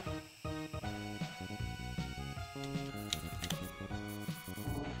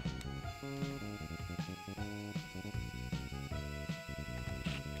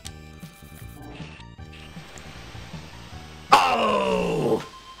 Oh!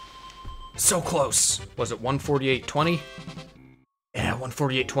 So close. Was it 148.20? Yeah,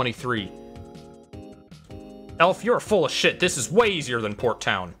 148.23. Elf, you're full of shit. This is way easier than Port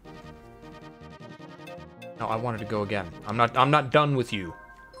Town. No, I wanted to go again. I'm not done with you.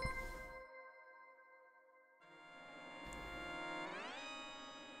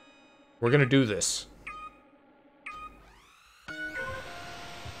 We're gonna do this.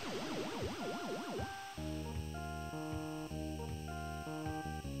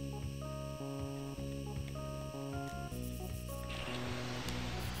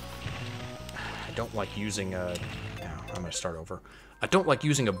 I don't like using a... No, I'm gonna start over. I don't like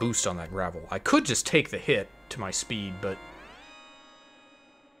using a boost on that gravel. I could just take the hit to my speed, but...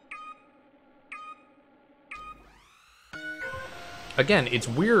 Again, it's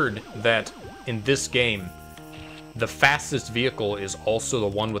weird that in this game, the fastest vehicle is also the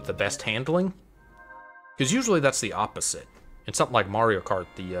one with the best handling. Because usually that's the opposite. In something like Mario Kart,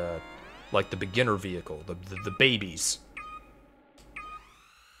 like the beginner vehicle, the babies.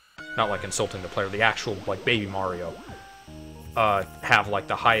 Not like insulting the player, the actual, like, baby Mario, have, like,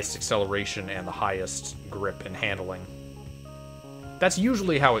 the highest acceleration and the highest grip and handling. That's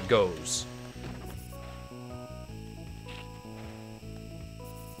usually how it goes.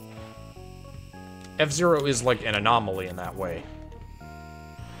 F-Zero is, like, an anomaly in that way.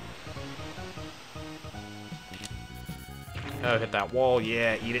 Oh, hit that wall,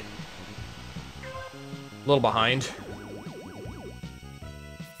 yeah, eat it. A little behind.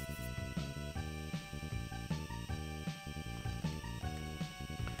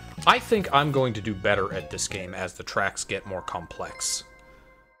 I think I'm going to do better at this game as the tracks get more complex.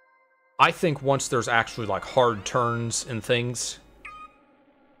 I think once there's actually, like, hard turns and things,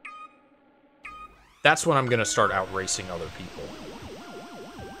 that's when I'm going to start outracing other people.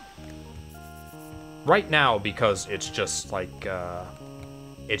 Right now, because it's just like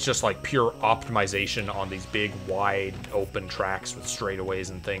pure optimization on these big, wide, open tracks with straightaways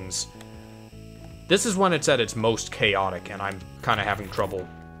and things. This is when it's at its most chaotic, and I'm kind of having trouble,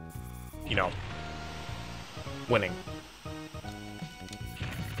 you know, winning.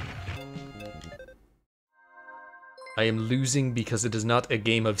 I am losing because it is not a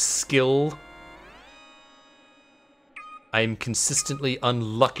game of skill. I am consistently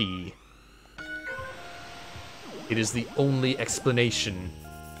unlucky. It is the only explanation.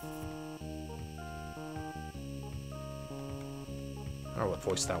 I don't know what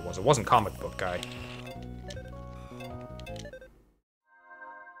voice that was. It wasn't comic book guy.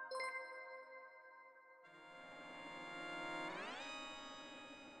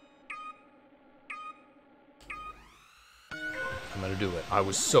 I'm gonna do it. I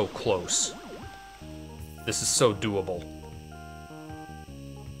was so close. This is so doable.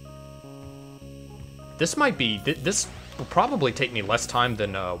 This might be... This will probably take me less time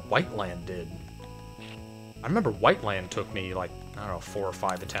than Whiteland did. I remember Whiteland took me, like, I don't know, 4 or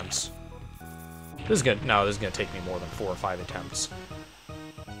 5 attempts. This is gonna take me more than 4 or 5 attempts.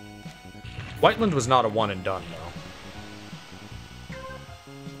 Whiteland was not a one and done,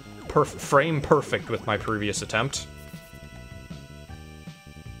 though. Frame perfect with my previous attempt.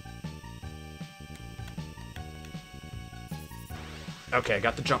 Okay, I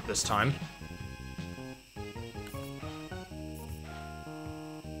got the jump this time.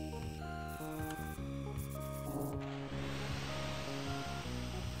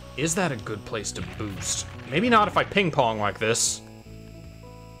 Is that a good place to boost? Maybe not if I ping-pong like this.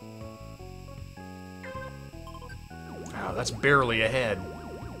 Oh, that's barely ahead.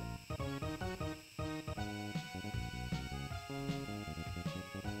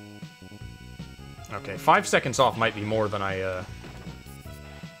 Okay, 5 seconds off might be more than I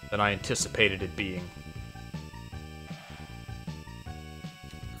anticipated it being.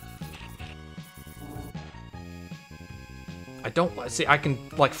 I don't... See, I can,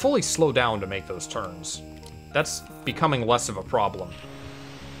 like, fully slow down to make those turns. That's becoming less of a problem.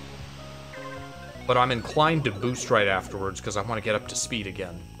 But I'm inclined to boost right afterwards because I want to get up to speed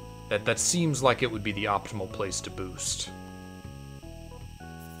again. That seems like it would be the optimal place to boost.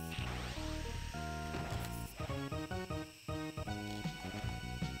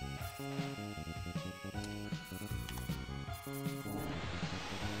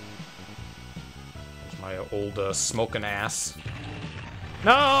 My old smoking ass.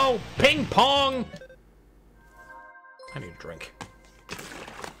 No! Ping pong! I need a drink.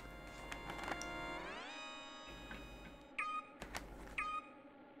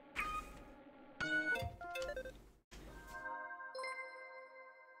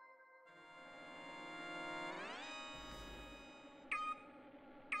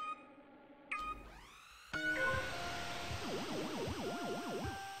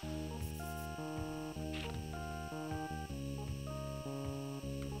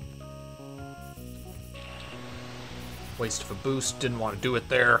 Waste of a boost, didn't want to do it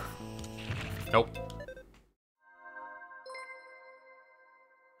there. Nope.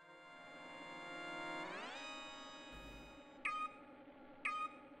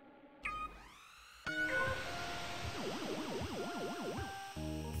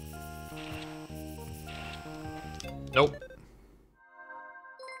 Nope.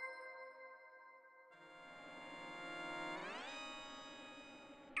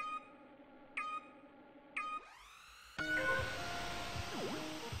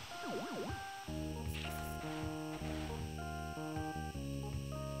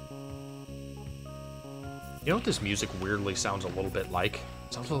 You know what this music weirdly sounds a little bit like?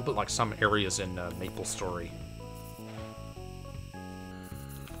 It sounds a little bit like some areas in Maple Story.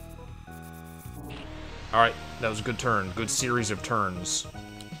 Alright, that was a good turn. Good series of turns.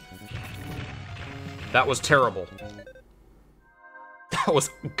 That was terrible. That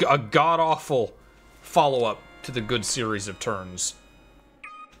was a god-awful follow-up to the good series of turns.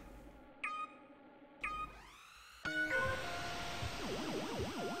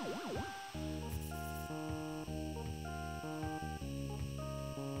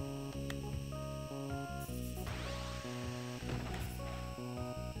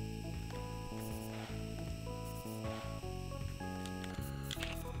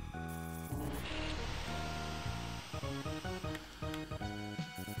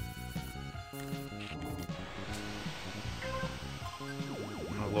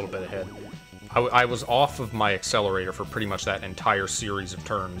 A little bit ahead. I was off of my accelerator for pretty much that entire series of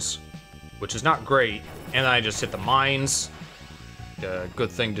turns, which is not great. And I just hit the mines.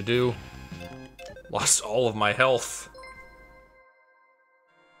 Good thing to do. Lost all of my health.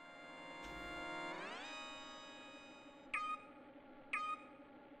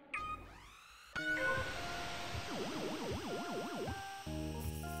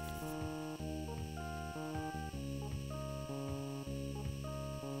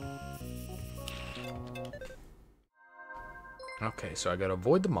 Okay, so I gotta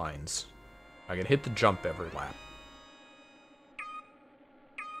avoid the mines. I gotta hit the jump every lap.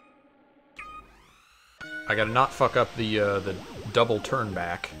 I gotta not fuck up the double turn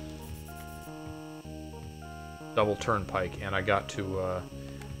back. Double turnpike, and I got to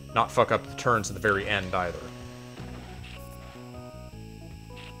not fuck up the turns at the very end either.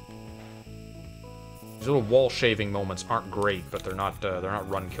 These little wall shaving moments aren't great, but they're not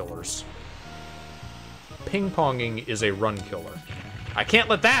run killers. Ping-ponging is a run killer. I can't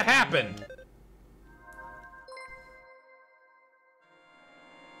let that happen!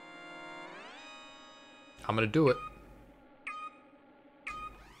 I'm gonna do it.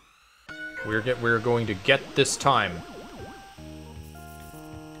 We're going to get this time.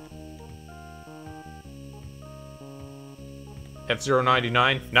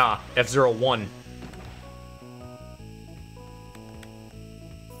 F099? Nah, F01.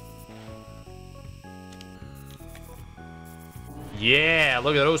 Yeah,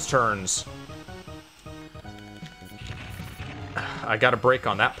 look at those turns. I got a break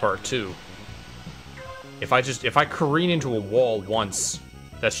on that part too. If I careen into a wall once,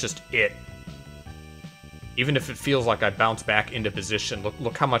 that's just it. Even if it feels like I bounce back into position,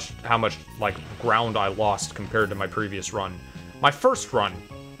 look how much like ground I lost compared to my previous run. My first run.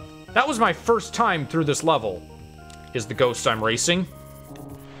 That was my first time through this level. Is the ghost I'm racing.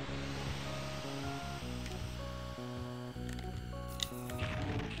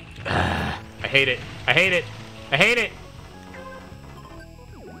 I hate it. I hate it. I hate it.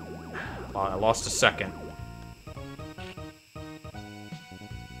 Oh, I lost a second.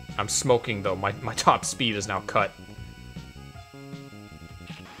 I'm smoking, though. My top speed is now cut.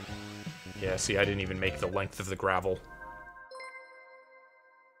 Yeah, see, I didn't even make the length of the gravel.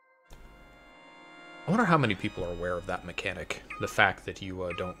 wonder how many people are aware of that mechanic. The fact that you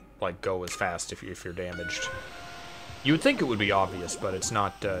don't, like, go as fast if you're damaged. You would think it would be obvious, but it's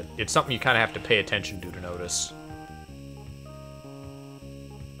not, it's something you kind of have to pay attention to notice.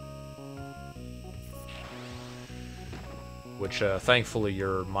 Which, thankfully,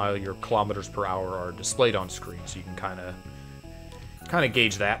 your kilometers per hour are displayed on screen, so you can kind of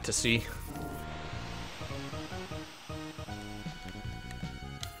gauge that to see.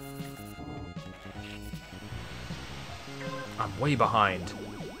 I'm way behind.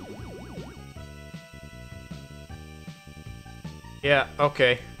 Yeah,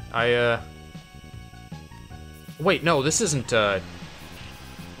 okay. Wait, no, this isn't,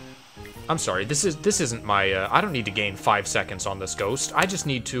 I'm sorry, this isn't my, I don't need to gain 5 seconds on this ghost. I just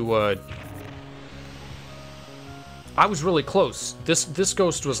need to, I was really close. This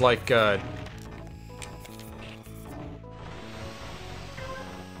ghost was like,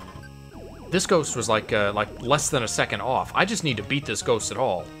 this ghost was like less than a second off. I just need to beat this ghost at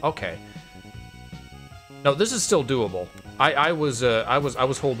all. Okay. No, this is still doable. I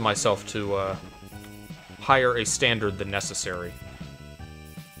was holding myself to, higher a standard than necessary.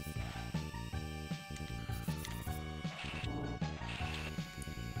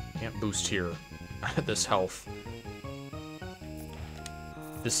 Can't boost here. This health.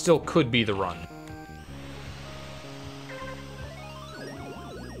 This still could be the run.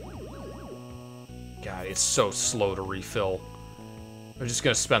 God, it's so slow to refill. I'm just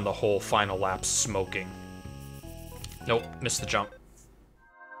gonna spend the whole final lap smoking. Nope, missed the jump.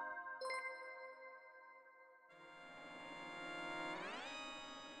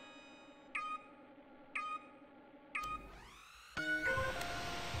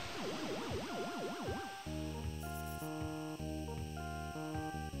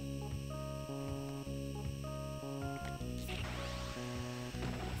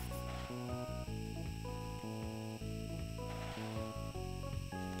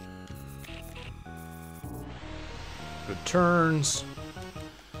 Good turns.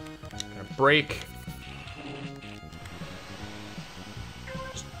 Gonna brake.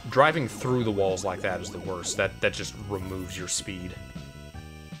 Just driving through the walls like that is the worst. That just removes your speed.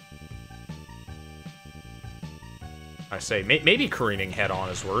 I say, maybe careening head-on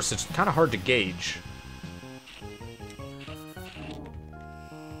is worse. It's kind of hard to gauge.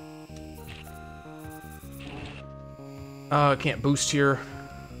 Can't boost here.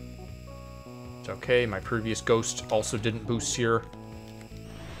 It's okay, my previous ghost also didn't boost here.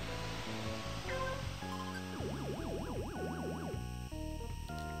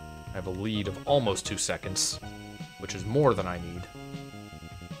 I have a lead of almost 2 seconds, which is more than I need.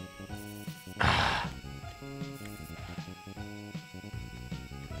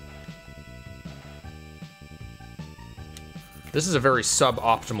 This is a very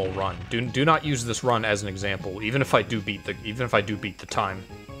suboptimal run. Do not use this run as an example, even if I do beat the time.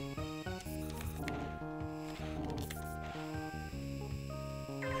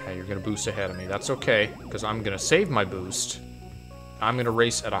 Okay, you're gonna boost ahead of me. That's okay, because I'm gonna save my boost. I'm gonna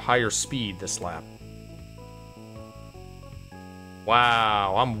race at a higher speed this lap.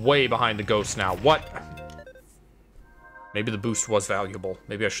 Wow, I'm way behind the ghost now. What? Maybe the boost was valuable.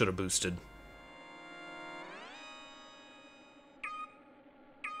 Maybe I should have boosted.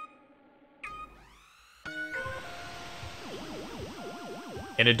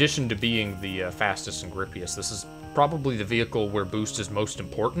 In addition to being the fastest and grippiest, this is probably the vehicle where boost is most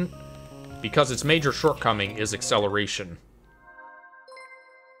important, because its major shortcoming is acceleration,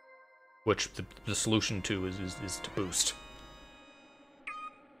 which the solution to is to boost.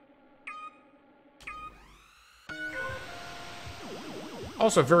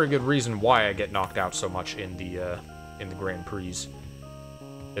 Also, a very good reason why I get knocked out so much in the Grand Prix is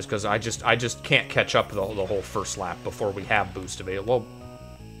because I just can't catch up the whole first lap before we have boost available. Well,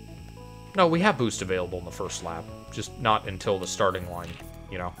 no, we have boost available in the first lap, just not until the starting line,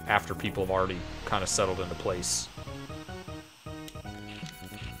 you know, after people have already kind of settled into place.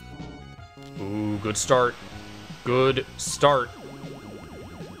 Ooh, good start. Good start.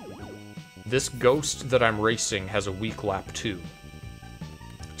 This ghost that I'm racing has a weak lap 2.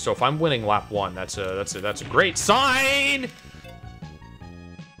 So if I'm winning lap 1, that's a great sign!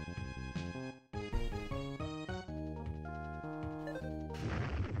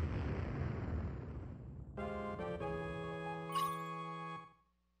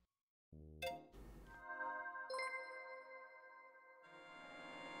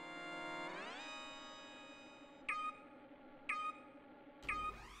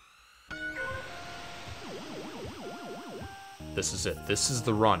 This is it. This is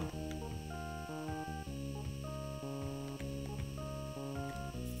the run.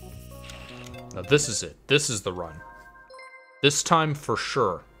 Now this is it. This is the run. This time for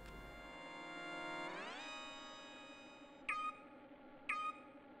sure.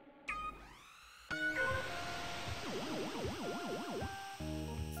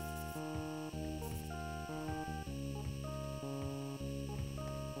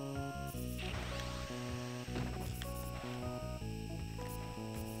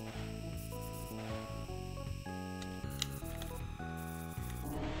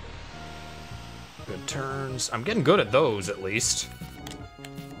 Good turns. I'm getting good at those, at least.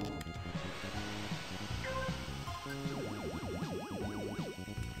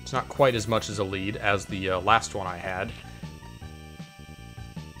 It's not quite as much as a lead as the last one I had.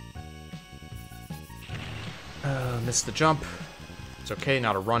 Missed the jump. It's okay,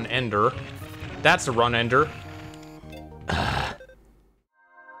 not a run ender. That's a run ender.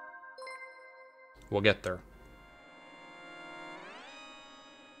 We'll get there.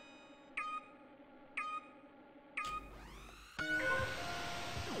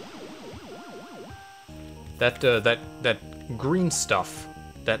 That green stuff,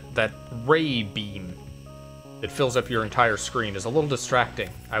 that ray beam that fills up your entire screen is a little distracting.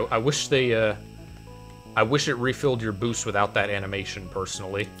 I wish they, I wish it refilled your boost without that animation,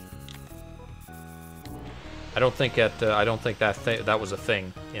 personally. I don't think that was a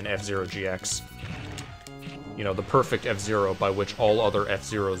thing in F-Zero GX. You know, the perfect F-Zero by which all other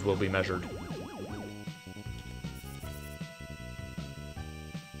F-Zeros will be measured.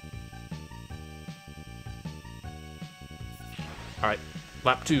 Alright,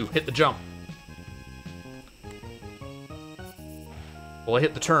 lap 2, hit the jump. Will I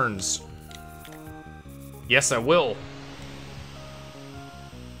hit the turns? Yes, I will.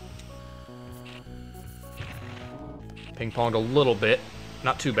 Ping-ponged a little bit,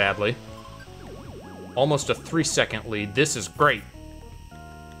 not too badly. Almost a 3-second lead, this is great.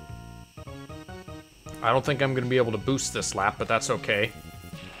 I don't think I'm gonna be able to boost this lap, but that's okay.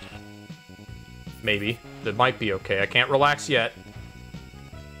 Maybe, that might be okay, I can't relax yet.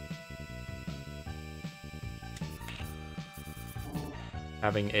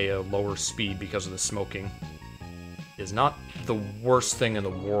 Having a lower speed because of the smoking is not the worst thing in the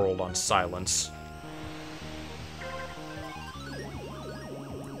world on silence.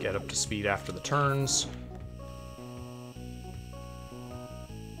 Get up to speed after the turns.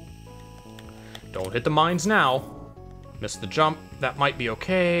 Don't hit the mines now. Miss the jump. That might be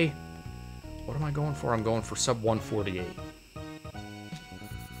okay. What am I going for? I'm going for sub 148.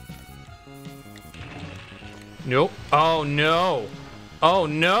 Nope. Oh, no. Oh,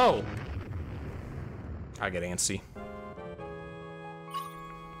 no! I get antsy.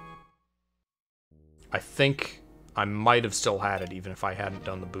 I think I might have still had it, even if I hadn't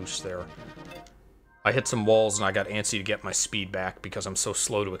done the boost there. I hit some walls and I got antsy to get my speed back because I'm so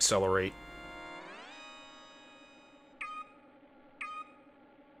slow to accelerate.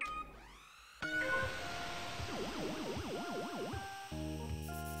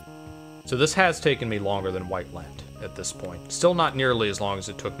 So this has taken me longer than Whiteland at this point. Still not nearly as long as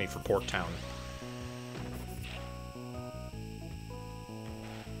it took me for Port Town.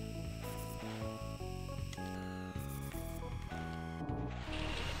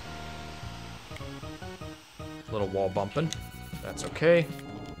 Little wall bumping. That's okay.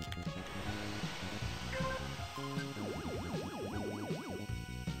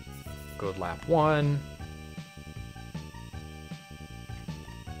 Good lap 1.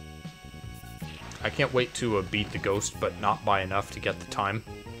 I can't wait to beat the Ghost, but not by enough to get the time.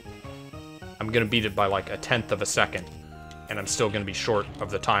 I'm gonna beat it by like 1/10 of a second, and I'm still gonna be short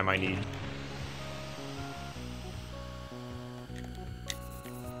of the time I need.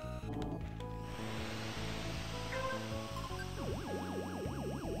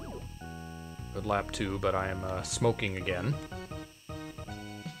 Good lap 2, but I am smoking again.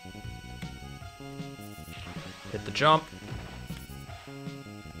 Hit the jump.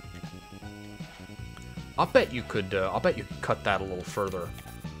 I'll bet you could cut that a little further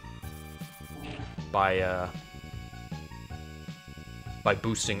by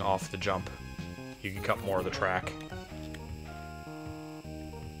boosting off the jump. You can cut more of the track.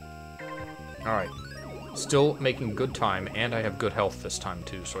 All right, still making good time, and I have good health this time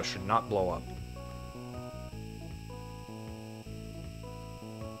too, so I should not blow up.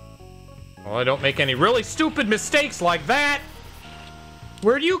 Well, I don't make any really stupid mistakes like that.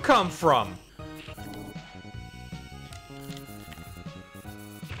 Where'd you come from?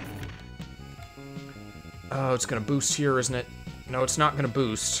 Oh, it's gonna boost here, isn't it? No, it's not gonna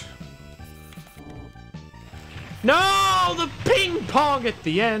boost. No! The ping pong at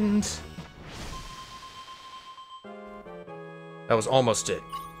the end! That was almost it.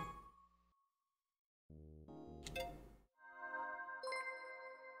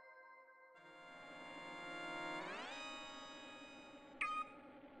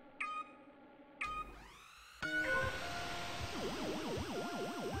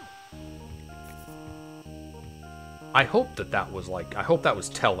 I hope that was like, I hope that was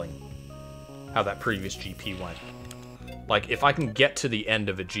telling how that previous GP went. Like, if I can get to the end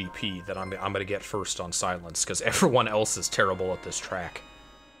of a GP, then I'm gonna get first on silence, because everyone else is terrible at this track.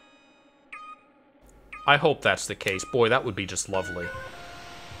 I hope that's the case. Boy, that would be just lovely.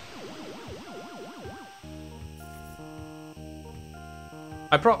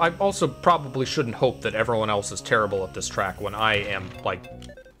 I also probably shouldn't hope that everyone else is terrible at this track when I am, like,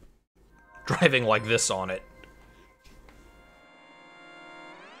 driving like this on it.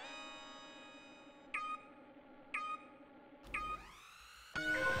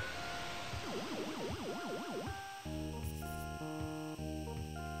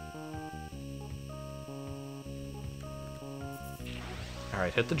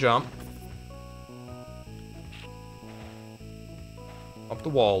 Alright, hit the jump. Up the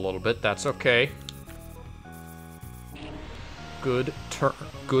wall a little bit, that's okay. Good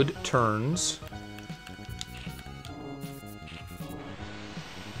turns.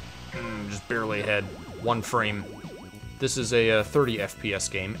 Just barely ahead. 1 frame. This is a 30 FPS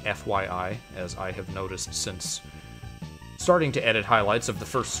game, FYI, as I have noticed since starting to edit highlights of the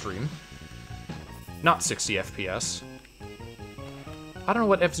first stream. Not 60 FPS. I don't know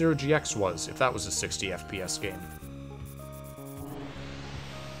what F-Zero GX was, if that was a 60 FPS game.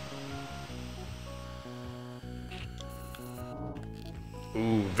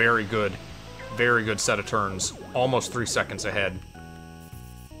 Ooh, very good. Very good set of turns. Almost 3 seconds ahead.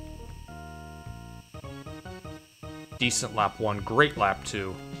 Decent lap 1, great lap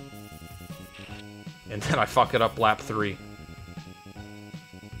 2. And then I fuck it up lap 3.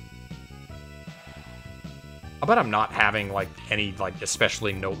 I bet I'm not having, like, any, like,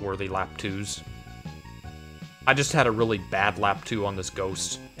 especially noteworthy lap 2s. I just had a really bad lap 2 on this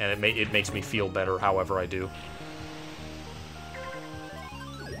Ghost, and it makes me feel better however I do.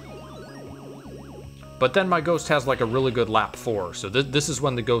 But then my Ghost has, like, a really good lap 4, so this is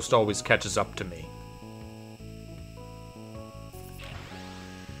when the Ghost always catches up to me.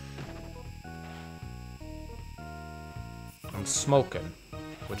 I'm smoking,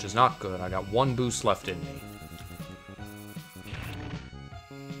 which is not good. I got 1 boost left in me.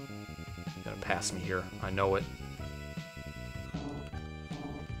 Gonna pass me here. I know it.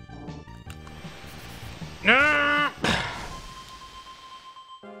 No!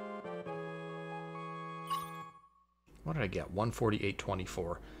 What did I get?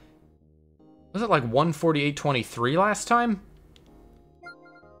 148.24. Was it like 148.23 last time?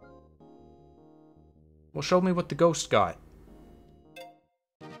 Well, show me what the Ghost got.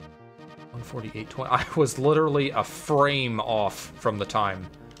 148.20. I was literally a frame off from the time.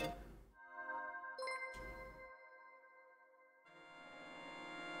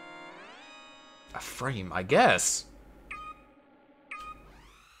 A frame, I guess.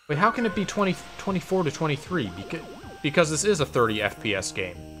 Wait, how can it be 24 to 23? Because this is a 30 FPS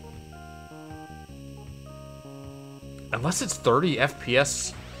game. Unless it's 30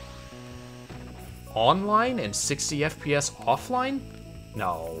 FPS online and 60 FPS offline?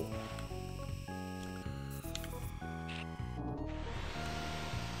 No.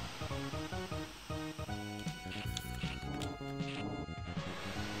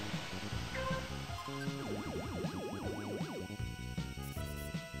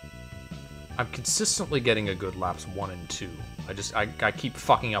 I'm consistently getting a good laps 1 and 2. I keep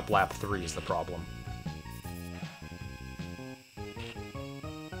fucking up lap 3 is the problem.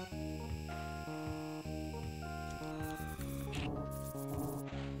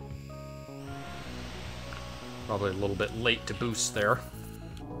 Probably a little bit late to boost there.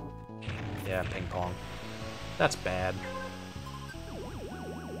 Yeah, ping pong. That's bad.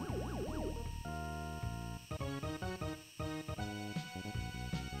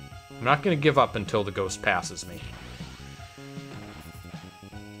 I'm not going to give up until the Ghost passes me.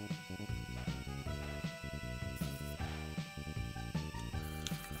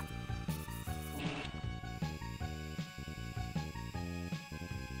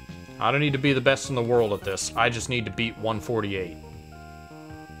 I don't need to be the best in the world at this. I just need to beat 148.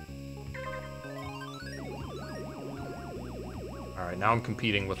 Alright, now I'm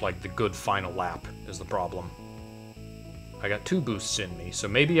competing with, like, the good final lap is the problem. I got 2 boosts in me, so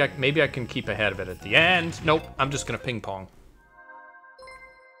maybe I can keep ahead of it at the end. Nope, I'm just gonna ping pong.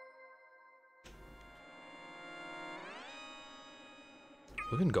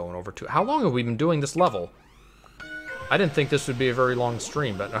 We've been going over 2. How long have we been doing this level? I didn't think this would be a very long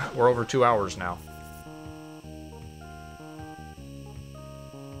stream, but we're over 2 hours now.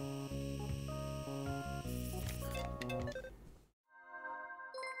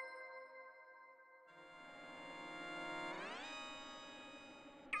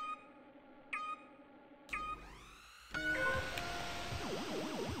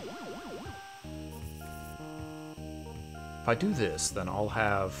 If I do this, then I'll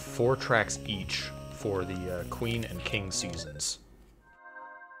have 4 tracks each for the Queen and King seasons.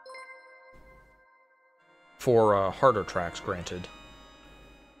 4 harder tracks, granted.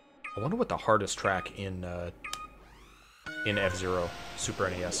 I wonder what the hardest track in F-Zero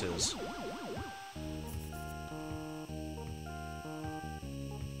Super NES is.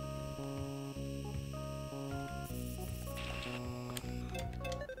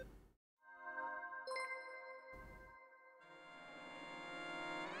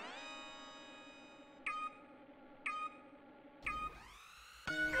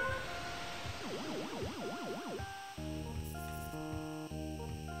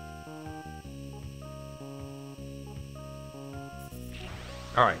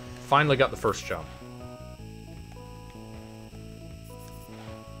 Alright, finally got the first jump.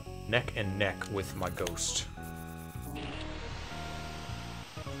 Neck and neck with my ghost.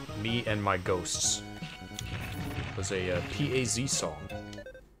 Me and My Ghosts was a PAZ song.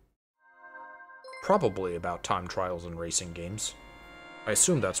 Probably about time trials and racing games. I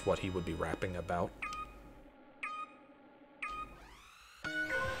assume that's what he would be rapping about.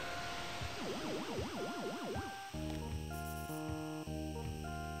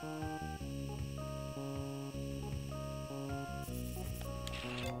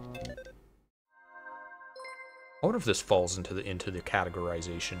 I wonder if this falls into the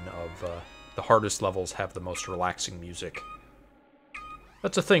categorization of the hardest levels have the most relaxing music.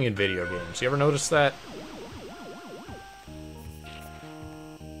 That's a thing in video games. You ever notice that?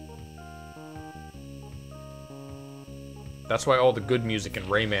 That's why all the good music in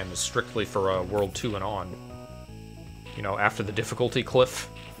Rayman is strictly for World 2 and on. You know, after the difficulty cliff.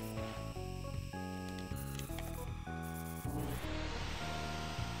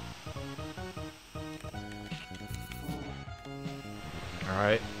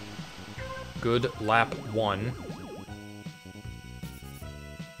 Alright. Good lap 1.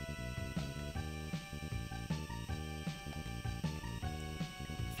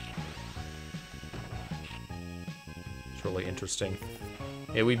 It's really interesting.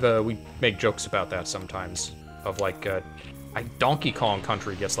 Yeah, we make jokes about that sometimes. Of like, Donkey Kong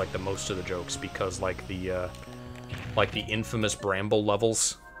Country gets like the most of the jokes because like the infamous Bramble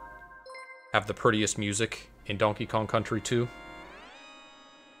levels have the prettiest music in Donkey Kong Country 2.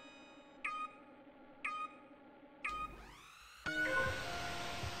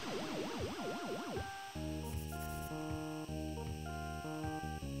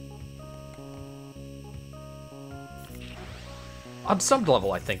 On some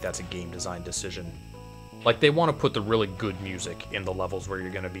level, I think that's a game design decision. Like, they want to put the really good music in the levels where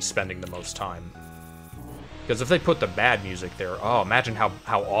you're going to be spending the most time. Because if they put the bad music there, oh, imagine how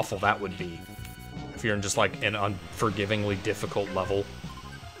awful that would be. If you're in just, like, an unforgivingly difficult level,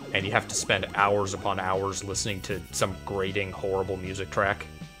 and you have to spend hours upon hours listening to some grating, horrible music track.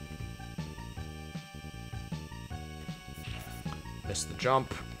 Missed the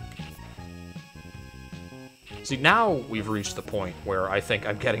jump. See, now we've reached the point where I think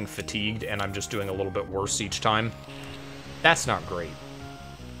I'm getting fatigued and I'm just doing a little bit worse each time. That's not great.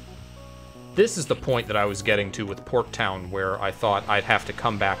 This is the point that I was getting to with Port Town, where I thought I'd have to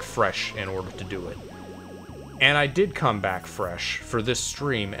come back fresh in order to do it. And I did come back fresh for this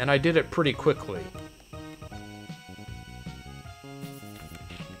stream, and I did it pretty quickly.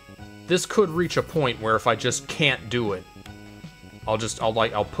 This could reach a point where if I just can't do it,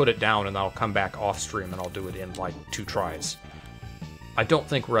 I'll put it down and I'll come back off stream and I'll do it in like 2 tries. I don't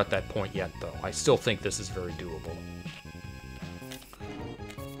think we're at that point yet though. I still think this is very doable.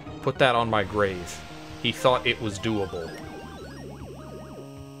 Put that on my grave. He thought it was doable.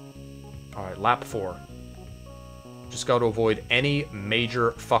 Alright, lap 4. Just got to avoid any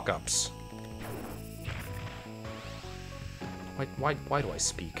major fuck-ups. Why do I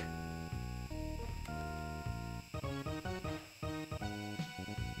speak?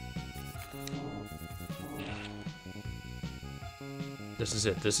 This is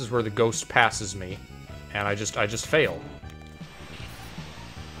it. This is where the ghost passes me, and I just fail.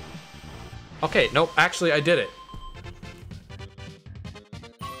 Okay, nope, actually I did it.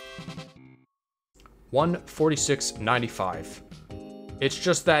 146.95. It's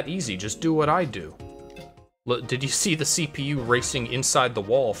just that easy. Just do what I do. Look, did you see the CPU racing inside the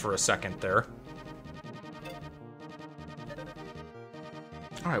wall for a second there?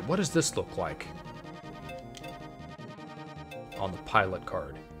 Alright, what does this look like? On the pilot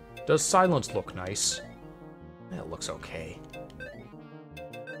card. Does silence look nice? It looks okay.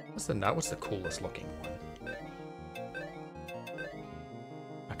 What's the coolest looking one?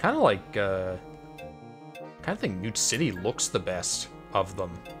 I kind of like, I kind of think Mute City looks the best of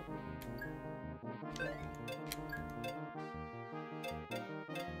them.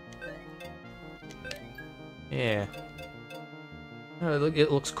 Yeah.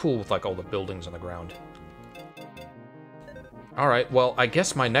 It looks cool with, like, all the buildings on the ground. Alright, well, I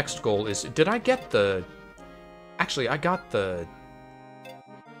guess my next goal is... Did I get the... Actually, I got the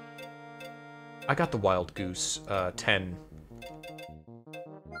Wild Goose, 10.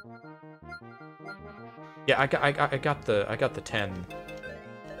 Yeah, I got the 10...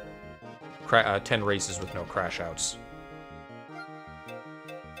 10 races with no crash outs.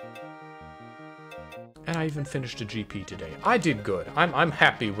 And I even finished a GP today. I did good. I'm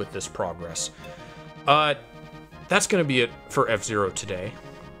happy with this progress. That's gonna be it for F-Zero today.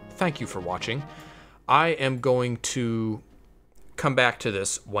 Thank you for watching. I am going to come back to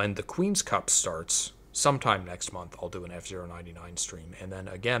this when the Queen's Cup starts. Sometime next month, I'll do an F-Zero 99 stream. And then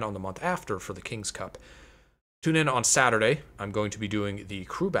again on the month after for the King's Cup. Tune in on Saturday. I'm going to be doing the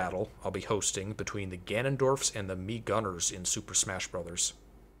crew battle I'll be hosting between the Ganondorfs and the Mii Gunners in Super Smash Bros.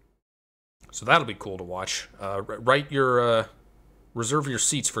 So that'll be cool to watch. Reserve your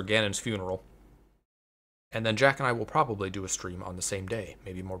seats for Ganon's funeral. And then Jack and I will probably do a stream on the same day.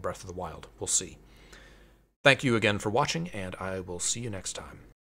 Maybe more Breath of the Wild. We'll see. Thank you again for watching, and I will see you next time.